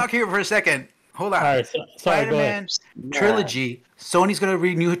 let me talk here for a second. Hold on. All right, sorry. Go ahead. Spider-Man trilogy. Sony's going to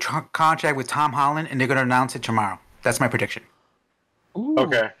renew a contract with Tom Holland, and they're going to announce it tomorrow. That's my prediction. Ooh,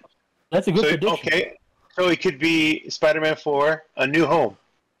 Okay. that's a good prediction. Okay. So it could be Spider-Man 4, A New Home.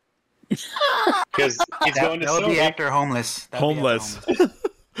 Because he's going to That would be Sony. after Homeless. That would be after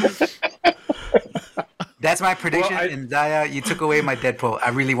Homeless. That's my prediction, Well, and Zaya, you took away my Deadpool. I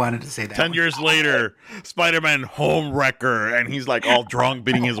really wanted to say that. 10 years later, Spider-Man home wrecker, and he's like all drunk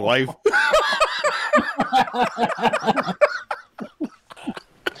beating his wife.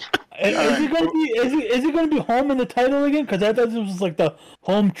 Is it going to be? Is it going to be home in the title again? Because I thought this was like the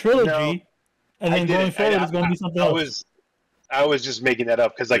home trilogy, No, and then going forward it's going to be something else. I was just making that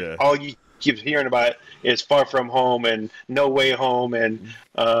up because Yeah. all you keep hearing about is Far From Home and No Way Home and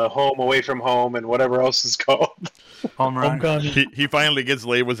Home Away From Home and whatever else is called. Home run. Homecoming. He finally gets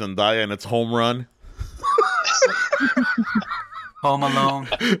laid with Zendaya, and it's home run. Home Alone.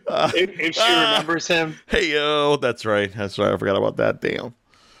 if she remembers him. Hey, yo, that's right. I forgot about that. Damn.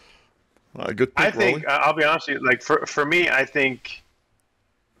 Good pick, I think, Rolly. I'll be honest with you, like for me, I think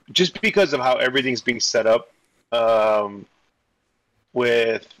just because of how everything's being set up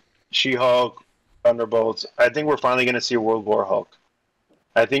with She-Hulk, Thunderbolts, I think we're finally going to see World War Hulk.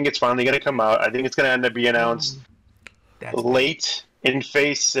 I think it's finally going to come out. I think it's going to end up being announced late in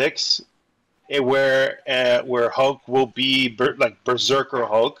Phase 6, where Hulk will be like Berserker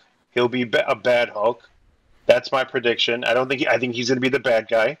Hulk. He'll be a bad Hulk. That's my prediction. I think he's going to be the bad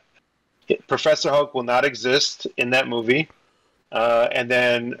guy. Professor Hulk will not exist in that movie, and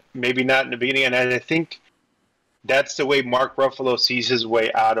then maybe not in the beginning. And I think that's the way Mark Ruffalo sees his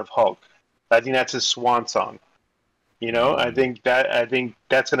way out of Hulk. I think that's his swan song. You know, I think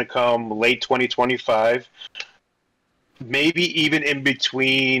that's going to come late 2025, maybe even in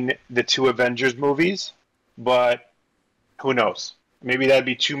between the two Avengers movies. But who knows? Maybe that'd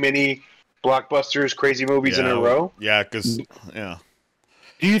be too many blockbusters, crazy movies in a row. Yeah, because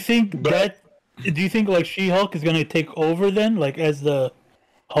Do you think like She-Hulk is going to take over then, like as the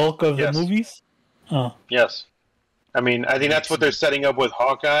Hulk of Yes. the movies? Oh, Yes. I mean, I think that's what they're setting up with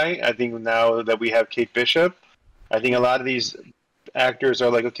Hawkeye. I think now that we have Kate Bishop, I think a lot of these actors are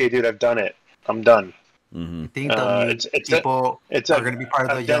like, okay, dude, I've done it. I'm done. I think the new people It's are going to be part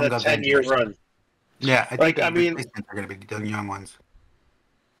of the I've done young a 10-year Avengers. run. Yeah, I think I mean- replacements are going to be the young ones.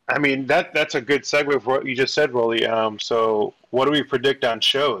 I mean, that's a good segue for what you just said, Rolly. So what do we predict on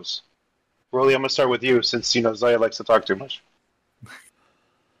shows? Rolly, I'm going to start with you since, Zaya likes to talk too much.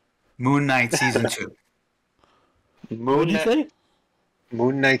 Moon Knight Season 2. what did you say?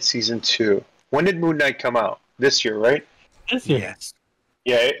 Moon Knight Season 2. When did Moon Knight come out? This year, right? This year. Yes.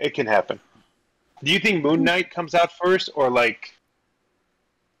 Yeah, it can happen. Do you think Moon Knight comes out first or like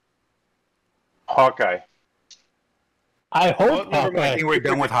Hawkeye? I hope Well, never mind. I Hawkeye. think we're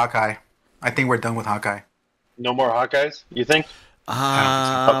done with Hawkeye. No more Hawkeyes, you think?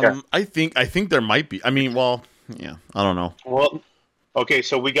 I think there might be. I mean, well, yeah, I don't know. Well, okay,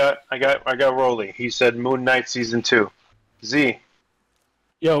 so I got Rolly. He said Moon Knight Season 2. Z,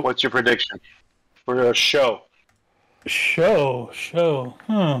 Yo, what's your prediction for a show? show.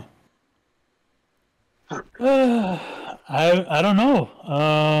 I don't know.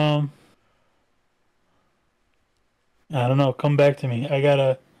 I don't know. Come back to me. I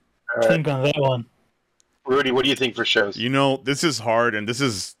gotta All right. think on that one. Rudy, what do you think for shows? This is hard, and this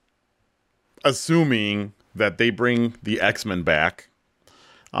is assuming that they bring the X-Men back.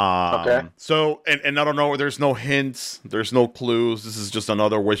 Okay. So, and I don't know, there's no hints, there's no clues. This is just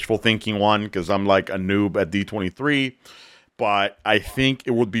another wishful thinking one because I'm like a noob at D23. But I think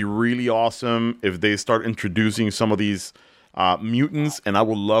it would be really awesome if they start introducing some of these mutants, and I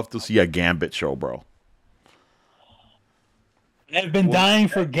would love to see a Gambit show, bro. I've been dying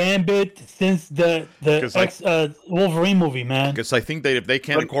for Gambit since the Wolverine movie, man. Because I think that if they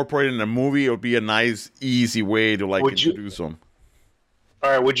can incorporate it in a movie, it would be a nice, easy way to introduce them. All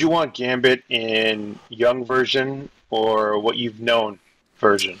right, would you want Gambit in young version or what you've known?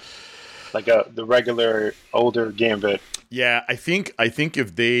 version, like the regular older Gambit. Yeah, I think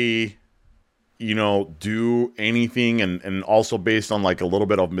if they, do anything and also based on like a little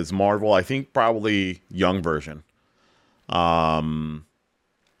bit of Ms. Marvel, I think probably young version.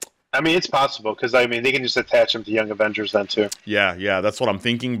 I mean, it's possible because they can just attach them to Young Avengers then too. Yeah, that's what I'm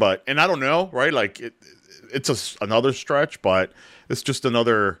thinking. But I don't know, right? Like it's another stretch, but it's just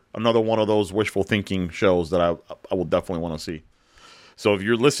another one of those wishful thinking shows that I will definitely want to see. So if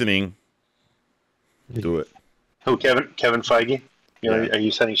you're listening, do it. Who, Kevin Feige? Are you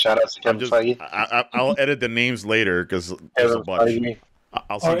sending shout outs to Kevin Feige? I'll edit the names later because there's a Kevin bunch. Feige.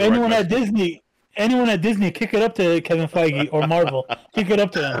 Or anyone at Disney. Anyone at Disney, kick it up to Kevin Feige or Marvel. Kick it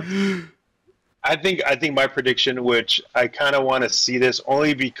up to them. I think my prediction, which I kind of want to see this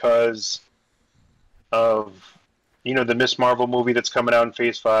only because of the Miss Marvel movie that's coming out in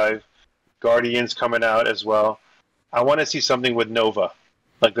Phase 5, Guardians coming out as well. I want to see something with Nova,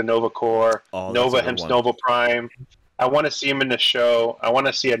 like the Nova Corps, Nova him's Nova Prime. I want to see him in the show. I want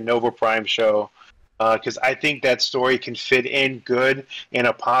to see a Nova Prime show because I think that story can fit in good in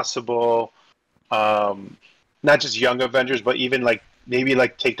a possible. Not just Young Avengers, but even maybe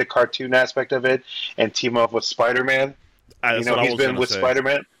take the cartoon aspect of it and team up with Spider-Man. He's been with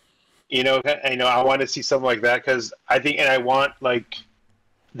Spider-Man. I want to see something like that because I think, and I want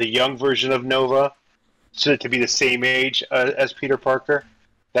the young version of Nova to be the same age as Peter Parker.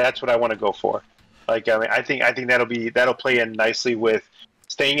 That's what I want to go for. I think that'll play in nicely with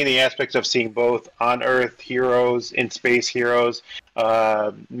staying in the aspects of seeing both on-Earth heroes, in space heroes,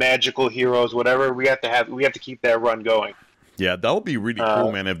 magical heroes, whatever. We have to keep that run going. Yeah, that would be really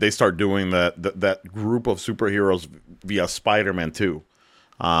cool, man. If they start doing that group of superheroes via Spider-Man too.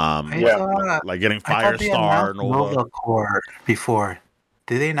 Like getting Firestar, Nova Corps before.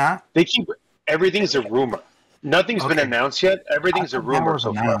 Did they not? They keep everything's a rumor. Nothing's been announced yet. Everything's a rumor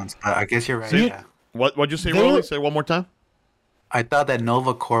so far. I guess you're right. See, yeah. What'd you say, Rolly? Say it one more time. I thought that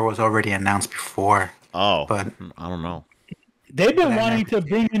Nova Corps was already announced before. Oh, but I don't know. They've been wanting to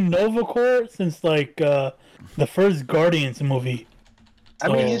bring in Nova Corps since the first Guardians movie.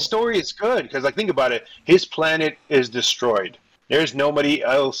 So, his story is good because think about it. His planet is destroyed. There's nobody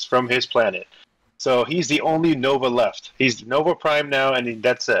else from his planet, so he's the only Nova left. He's Nova Prime now, and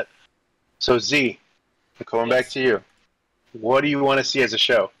that's it. So Z, going back to you. What do you want to see as a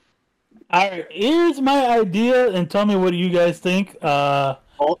show? All right, here's my idea, and tell me what you guys think. Only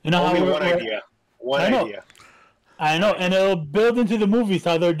one idea. One idea. I know, and it'll build into the movies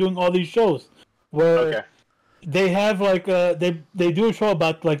how they're doing all these shows, where they have they do a show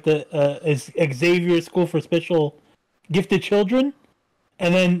about the Xavier School for Special Gifted Children,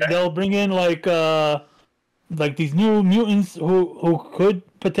 and then they'll bring in these new mutants who could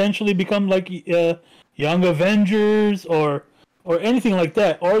potentially become Young Avengers or anything like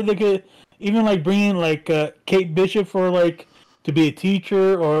that, or they could even bring in Kate Bishop for to be a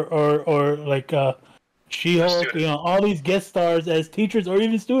teacher or She-Hulk, all these guest stars as teachers or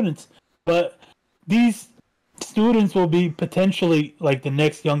even students. But these students will be potentially the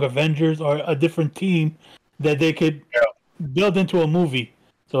next Young Avengers or a different team that they could build into a movie.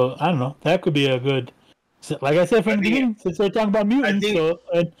 So I don't know, that could be a good. Like I said from the beginning, since they're talking about mutants,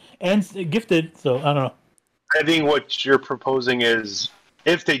 and gifted, so I don't know. I think what you're proposing is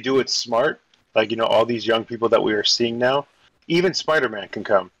if they do it smart, all these young people that we are seeing now, even Spider-Man can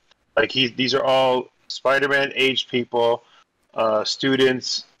come. These are all Spider-Man aged people,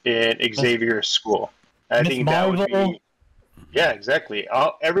 students in Xavier's school. I think that would be. Yeah, exactly.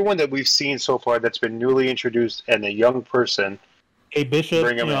 Everyone that we've seen so far that's been newly introduced and a young person. A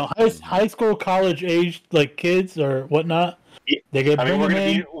Bishop, high school, college aged kids or whatnot. They get bring them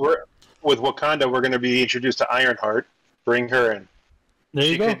in. With Wakanda, we're going to be introduced to Ironheart. Bring her in. There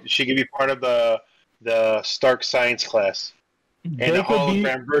you go. She could be part of the Stark science class. And the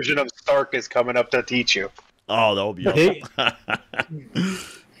hologram version of Stark is coming up to teach you. Oh, that would be awesome.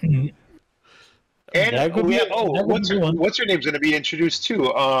 And what's her name's going to be introduced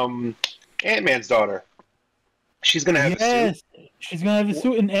too? Ant-Man's daughter. She's going to have a suit. She's going to have a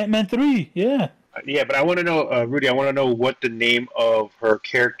suit in Ant-Man 3. Yeah. Yeah, but I want to know, Rudy, I want to know what the name of her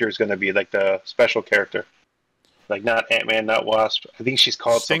character is going to be, the special character. Not Ant-Man, not Wasp. I think she's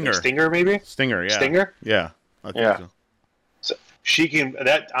called Stinger. Stinger, maybe? Stinger, yeah. Stinger? Yeah. I think so she can,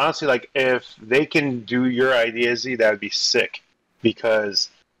 that honestly, if they can do your idea, Z, that would be sick. Because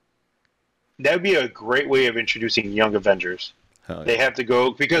that would be a great way of introducing Young Avengers. Yeah. They have to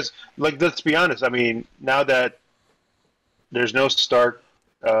go, because, let's be honest, now that there's no Stark,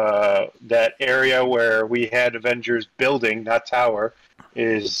 that area where we had Avengers building, not tower,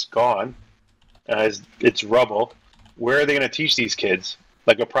 is gone. It's rubble. Where are they going to teach these kids?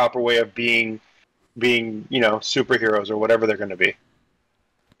 like a proper way of being superheroes or whatever they're going to be.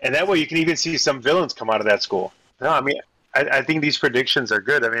 And that way you can even see some villains come out of that school. No, I mean, I think these predictions are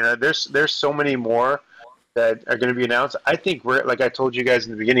good. I mean, there's so many more that are going to be announced. I think we're, like I told you guys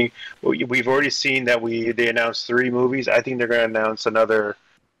in the beginning, we've already seen that they announced 3 movies. I think they're going to announce another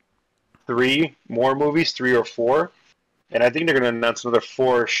 3 more movies, 3 or 4, and I think they're going to announce another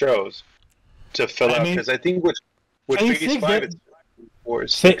 4 shows to fill out, because I think with Phase 5, it's 4,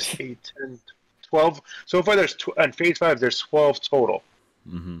 6, 8, 10, 12. So far, on Phase 5, there's 12 total.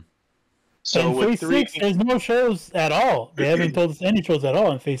 Mm-hmm. So in Phase 6, there's no shows at all. They haven't told us any shows at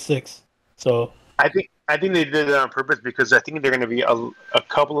all in Phase 6. So I think they did it on purpose, because I think they're going to be a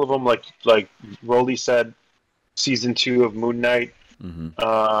couple of them, like Rolly said, season 2 of Moon Knight,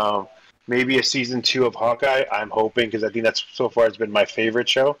 maybe a season 2 of Hawkeye. I'm hoping, because I think that's so far has been my favorite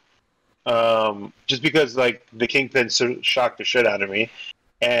show. Just because like the Kingpin shocked the shit out of me,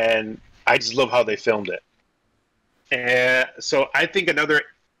 and I just love how they filmed it. And so I think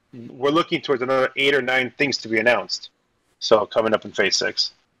we're looking towards another 8 or 9 things to be announced. So coming up in Phase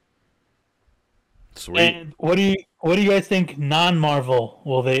 6. Sweet. And what do you guys think non-Marvel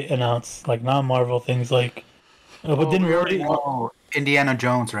will they announce? Like non-Marvel things like but didn't we already Indiana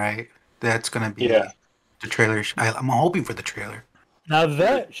Jones, right? That's gonna be the trailer. I'm hoping for the trailer. Now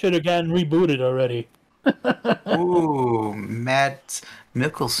that should have gotten rebooted already. Ooh, Matt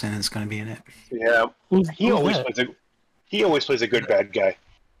Mikkelsen is gonna be in it. Yeah. He always plays a good bad guy.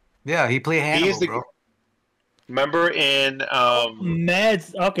 Yeah, he played Hannibal, bro. Remember in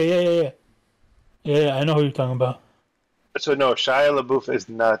Mads? Okay, yeah. I know who you're talking about. So no, Shia LaBeouf is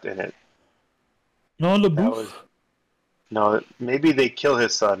not in it. No, LaBeouf. No, maybe they kill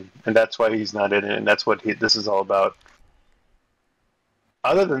his son, and that's why he's not in it, and that's what this is all about.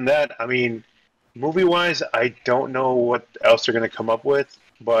 Other than that, I mean, movie-wise, I don't know what else they're going to come up with,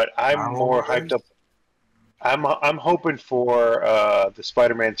 but I'm more hyped up. I'm hoping for the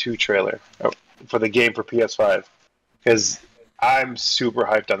Spider-Man 2 trailer for the game for PS5, because I'm super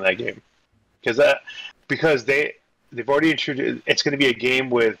hyped on that game. Because they've already introduced. It's going to be a game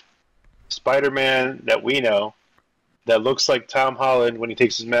with Spider-Man that we know, that looks like Tom Holland when he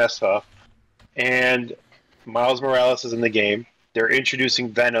takes his mask off, and Miles Morales is in the game. They're introducing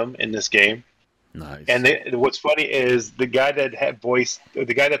Venom in this game. Nice. And what's funny is the guy that played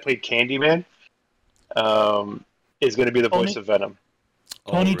Candyman, is going to be the voice of Venom.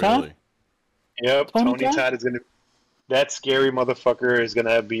 Tony Todd? Yep, Tony Todd is going to. That scary motherfucker is going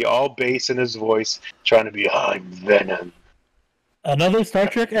to be all bass in his voice, trying to be, I'm Venom. Another Star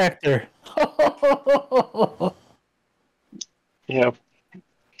Trek actor. Yeah,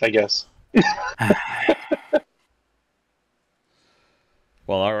 I guess.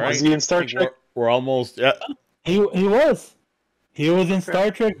 Well, all right. Was he in Star Trek? We're almost. Yeah. He was. He was in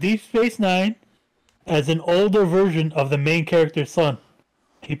Star Trek Deep Space Nine as an older version of the main character's son.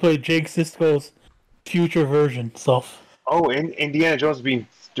 He played Jake Sisko's future version self. Oh, and Indiana Jones is being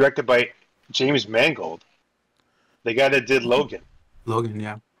directed by James Mangold, the guy that did Logan. Logan,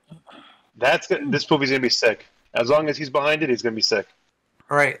 yeah. This movie's gonna be sick. As long as he's behind it, he's gonna be sick.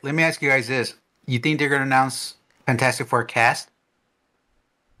 All right, let me ask you guys this: you think they're gonna announce Fantastic Four cast?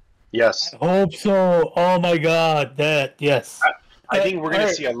 Yes. I hope so. Oh my God, yes. I think we're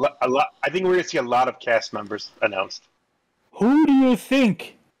gonna see a lot. I think we're gonna see a lot of cast members announced. Who do you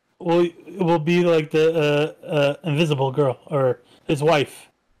think will be like the Invisible Girl or his wife?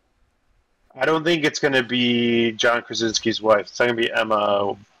 I don't think it's gonna be John Krasinski's wife. It's not gonna be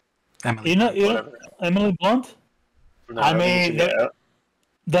Emma. Emily. Emily Blunt. No, I mean,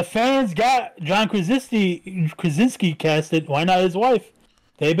 the fans got John Krasinski casted. Why not his wife?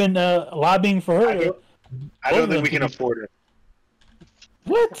 They've been lobbying for her. I don't think we can afford it.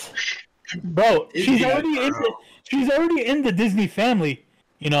 What, bro? She's already in the Disney family.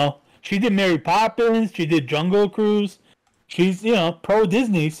 You know, she did Mary Poppins. She did Jungle Cruise. She's pro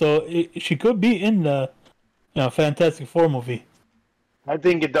Disney, so she could be in the Fantastic Four movie. I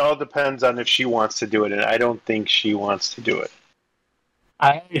think it all depends on if she wants to do it, and I don't think she wants to do it.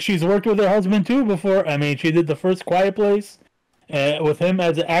 She's worked with her husband too before. I mean, she did the first Quiet Place with him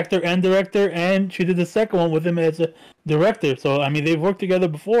as an actor and director, and she did the second one with him as a director. So I mean, they've worked together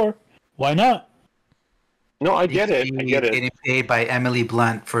before. Why not? No, I get it. Getting paid by Emily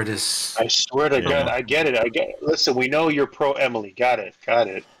Blunt for this. I swear to God, I get it. Listen, we know you're pro Emily. Got it.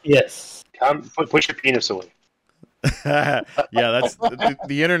 Yes. Put your penis away. Yeah, that's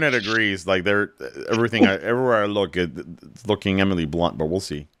the internet agrees. Like everywhere I look, it's looking Emily Blunt, but we'll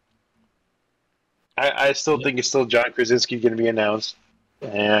see. I still think it's still John Krasinski going to be announced,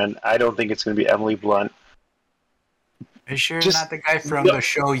 and I don't think it's going to be Emily Blunt. Are you sure Just- not the guy from no. the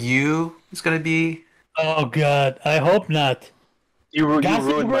show You is gonna be? Oh God, I hope not. You Gossip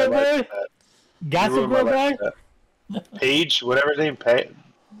ruined my Girl life guy? with that. You Gossip ruined my Girl life guy? with that. Paige, whatever his name, Penn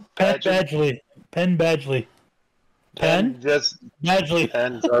Pageant? Badgley. Penn Badgley. Penn? Just Badgley.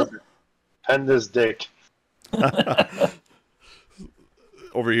 Pen this dick.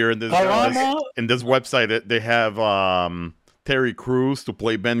 Over here in this Alama? in this website, they have Terry Crews to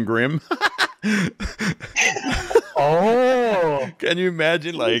play Ben Grimm. Oh. Can you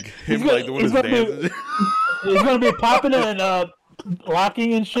imagine like him gonna- like doing he's his gonna be- dances? He's gonna be popping and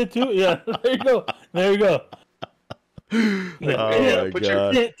locking and shit too. Yeah, there you go. There you go. Oh my put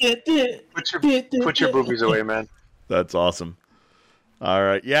god, Put your boobies away, man. that's awesome. All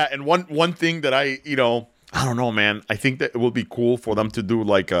right, yeah, and one thing that I don't know, man. I think that it would be cool for them to do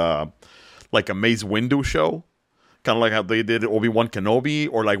like a Mace Windu show, kind of like how they did Obi-Wan Kenobi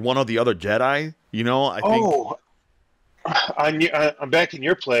or like one of the other Jedi. I think. Oh, I'm back in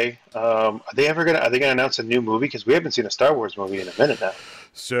your play. Are they gonna announce a new movie? Because we haven't seen a Star Wars movie in a minute now.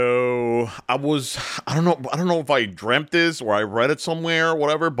 So I don't know if I dreamt this or I read it somewhere or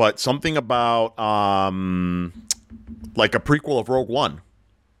whatever, but something about like a prequel of Rogue One.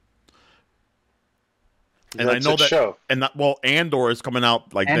 And That's I know a that, show. and that, Andor is coming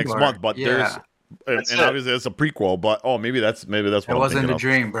out like next Andor, month, but yeah. and That's it. obviously it's a prequel, but maybe that's what That I'm wasn't thinking the of.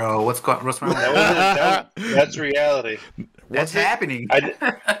 dream, bro. What's wrong with That's reality. That's happening.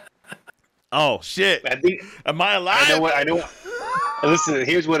 Oh shit! I think Am I alive? I know. Listen,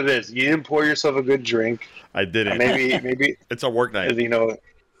 here's what it is. You didn't pour yourself a good drink. I didn't. Maybe It's a work night.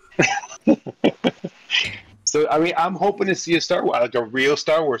 So I mean, I'm hoping to see a real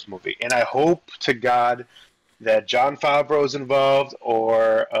Star Wars movie, and I hope to God that Jon Favreau's involved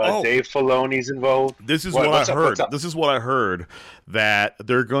or Dave Filoni's involved. This is What's what I up, heard. what's up? This is what I heard, that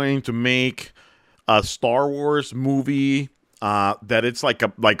they're going to make a Star Wars movie. That it's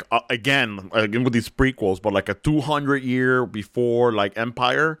again with these prequels, but like a 200-year before like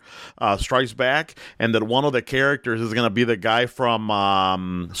Empire Strikes Back, and that one of the characters is gonna be the guy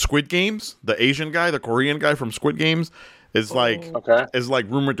from Squid Games, the Asian guy, the Korean guy from Squid Games, is like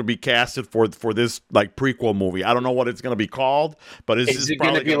rumored to be casted for this like prequel movie. I don't know what it's gonna be called, but it's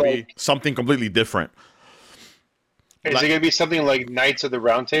probably gonna be something completely different. Is it going to be something like Knights of the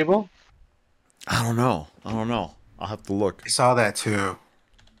Round Table? I don't know. I'll have to look. I saw that too.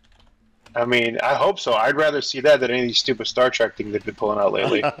 I mean, I hope so. I'd rather see that than any of these stupid Star Trek things they've been pulling out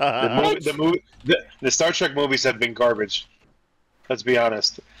lately. The Star Trek movies have been garbage. Let's be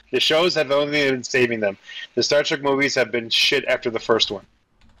honest. The shows have only been saving them. The Star Trek movies have been shit after the first one.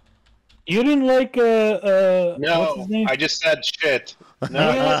 You didn't like what's No, his name? I just said shit. No,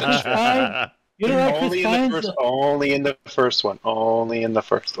 I said shit. You don't like Only Chris in the Pine's? first. Only in the first one. Only in the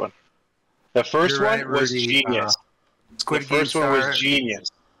first one. The first You're right, one was Rudy. genius. The Squid Game first one was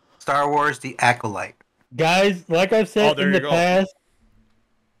genius. Star Wars: The Acolyte. Guys, like I've said there in you the go. past,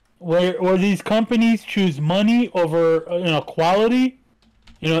 where these companies choose money over quality,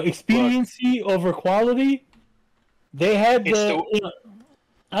 expediency over quality, they had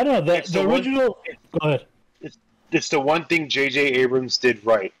I don't know the original. Go ahead. It's the one thing J.J. Abrams did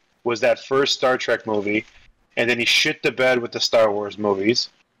right, was that first Star Trek movie, and then he shit the bed with the Star Wars movies,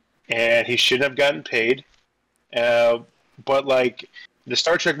 and he shouldn't have gotten paid. But like the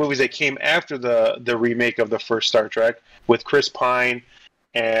Star Trek movies that came after the remake of the first Star Trek with Chris Pine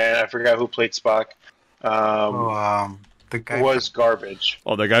and I forgot who played Spock, The guy was garbage.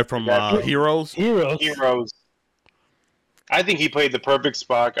 Oh, the guy from Heroes. Heroes. I think he played the perfect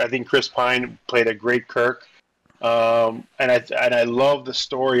Spock. I think Chris Pine played a great Kirk. And I love the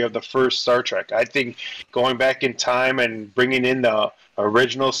story of the first Star Trek. I think going back in time and bringing in the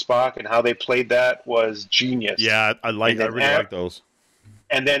original Spock and how they played that was genius. Yeah, I really like those.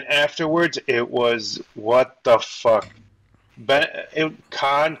 And then afterwards, it was what the fuck.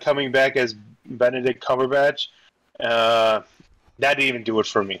 Khan coming back as Benedict Cumberbatch. That didn't even do it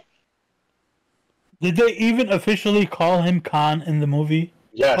for me. Did they even officially call him Khan in the movie?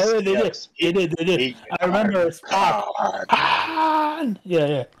 Yes. Oh, they yes. did. They did. I remember Spock. Khan.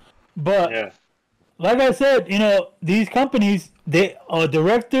 Yeah. But like I said, these companies, a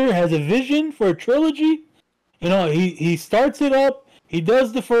director has a vision for a trilogy. He starts it up. He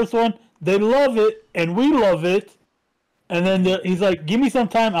does the first one. They love it, and we love it. And then he's like, "Give me some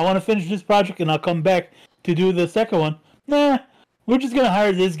time. I want to finish this project, and I'll come back to do the second one." Nah, we're just gonna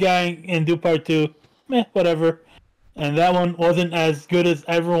hire this guy and do part 2. Whatever. And that one wasn't as good as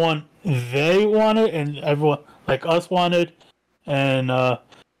everyone they wanted, and everyone like us wanted. And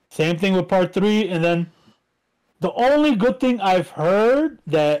same thing with part 3. And then the only good thing I've heard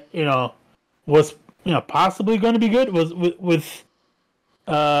that was possibly going to be good was with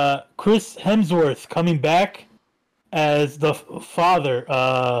Chris Hemsworth coming back as the father.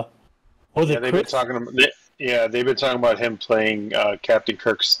 Was Yeah, it they've been Chris? they've been talking about him playing Captain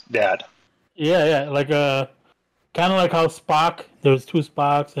Kirk's dad. Yeah, like kind of like how Spock. There was two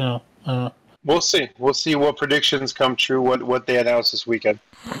Spocks. We'll see. We'll see what predictions come true. What they announce this weekend.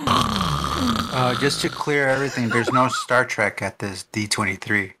 Just to clear everything, there's no Star Trek at this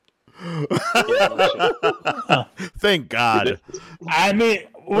D23. Thank God. I mean,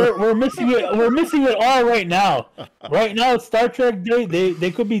 we're missing it. We're missing it all right now. Right now, it's Star Trek Day.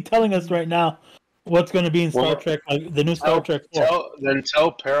 They could be telling us right now what's going to be in Star Trek, like the new Star Trek 4.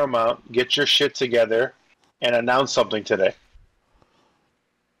 Tell Paramount, get your shit together and announce something today.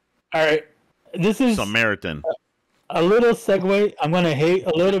 All right, this is Samaritan. a little segue. I'm going to hate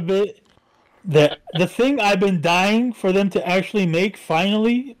a little bit. The thing I've been dying for them to actually make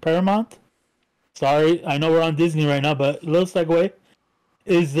finally, Paramount. Sorry, I know we're on Disney right now, but a little segue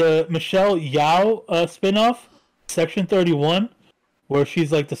is the Michelle Yeoh spinoff, Section 31, where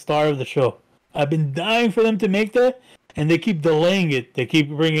she's like the star of the show. I've been dying for them to make that, and they keep delaying it. They keep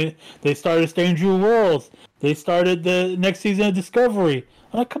bringing it. They started Stranger Worlds. They started the next season of Discovery.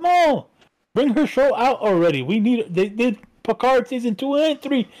 I'm like, come on, bring her show out already. We need. They did Picard season 2 and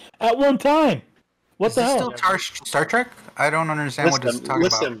 3 at one time. What Is the this hell? still Star Trek? I don't understand what this is talking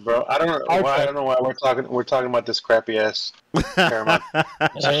Listen, about. bro. I don't know why we're talking about this crappy ass Paramount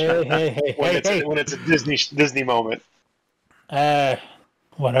Hey, when it's a Disney moment.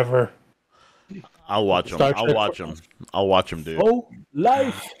 Whatever. I'll watch them. Star I'll Trek. watch them. I'll watch them, dude. Oh,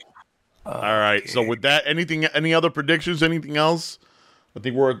 life. All right. So with that, any other predictions? Anything else? I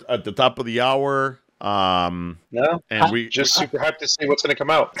think we're at the top of the hour. No, and we just super hyped to see what's going to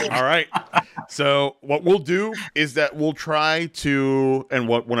come out. All right. So what we'll do is that we'll try to, and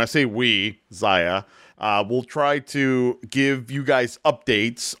when I say we, Zaya, we'll try to give you guys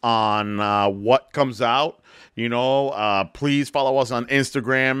updates on what comes out. Please follow us on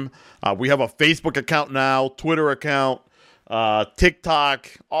Instagram. We have a Facebook account now, Twitter account,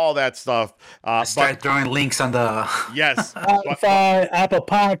 TikTok, all that stuff. Start throwing links on the. Yes. Spotify, Apple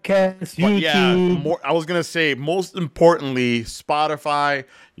Podcasts, YouTube. Yeah, I was going to say, most importantly, Spotify.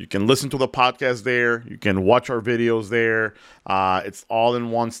 You can listen to the podcast there. You can watch our videos there. It's all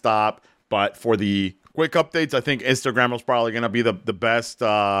in one stop. But for the quick updates, I think Instagram is probably going to be the best,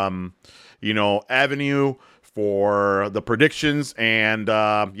 avenue for the predictions. And,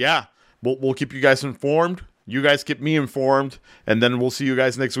 we'll keep you guys informed. You guys keep me informed. And then we'll see you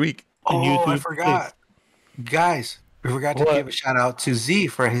guys next week. Oh, I forgot. Guys, we forgot to give a shout out to Z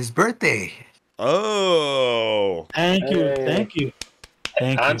for his birthday. Oh. Thank you.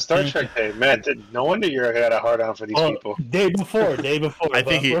 On Star Trek Day, man. No wonder you had a hard on for these people. Day before. I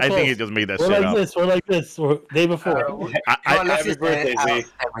think he just made that we're shit like up. We're like this. We're day before. Happy birthday,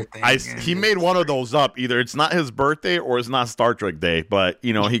 Z. He made one of those up. Either it's not his birthday or it's not Star Trek Day, but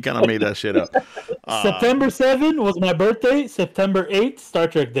he kind of made that shit up. September 7th was my birthday. September 8th, Star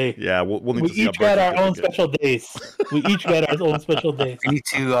Trek Day. Yeah, we'll need we to see each got our own special days. We each got our own special days. We need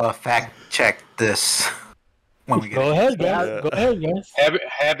to fact check this. When we get Go ahead, guys. Yeah. Go ahead, guys.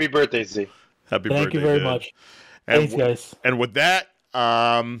 Happy birthday, Z. Happy birthday. Thank you very much. Thanks, guys. And with that,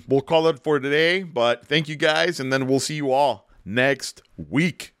 we'll call it for today. But thank you guys, and then we'll see you all next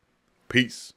week. Peace.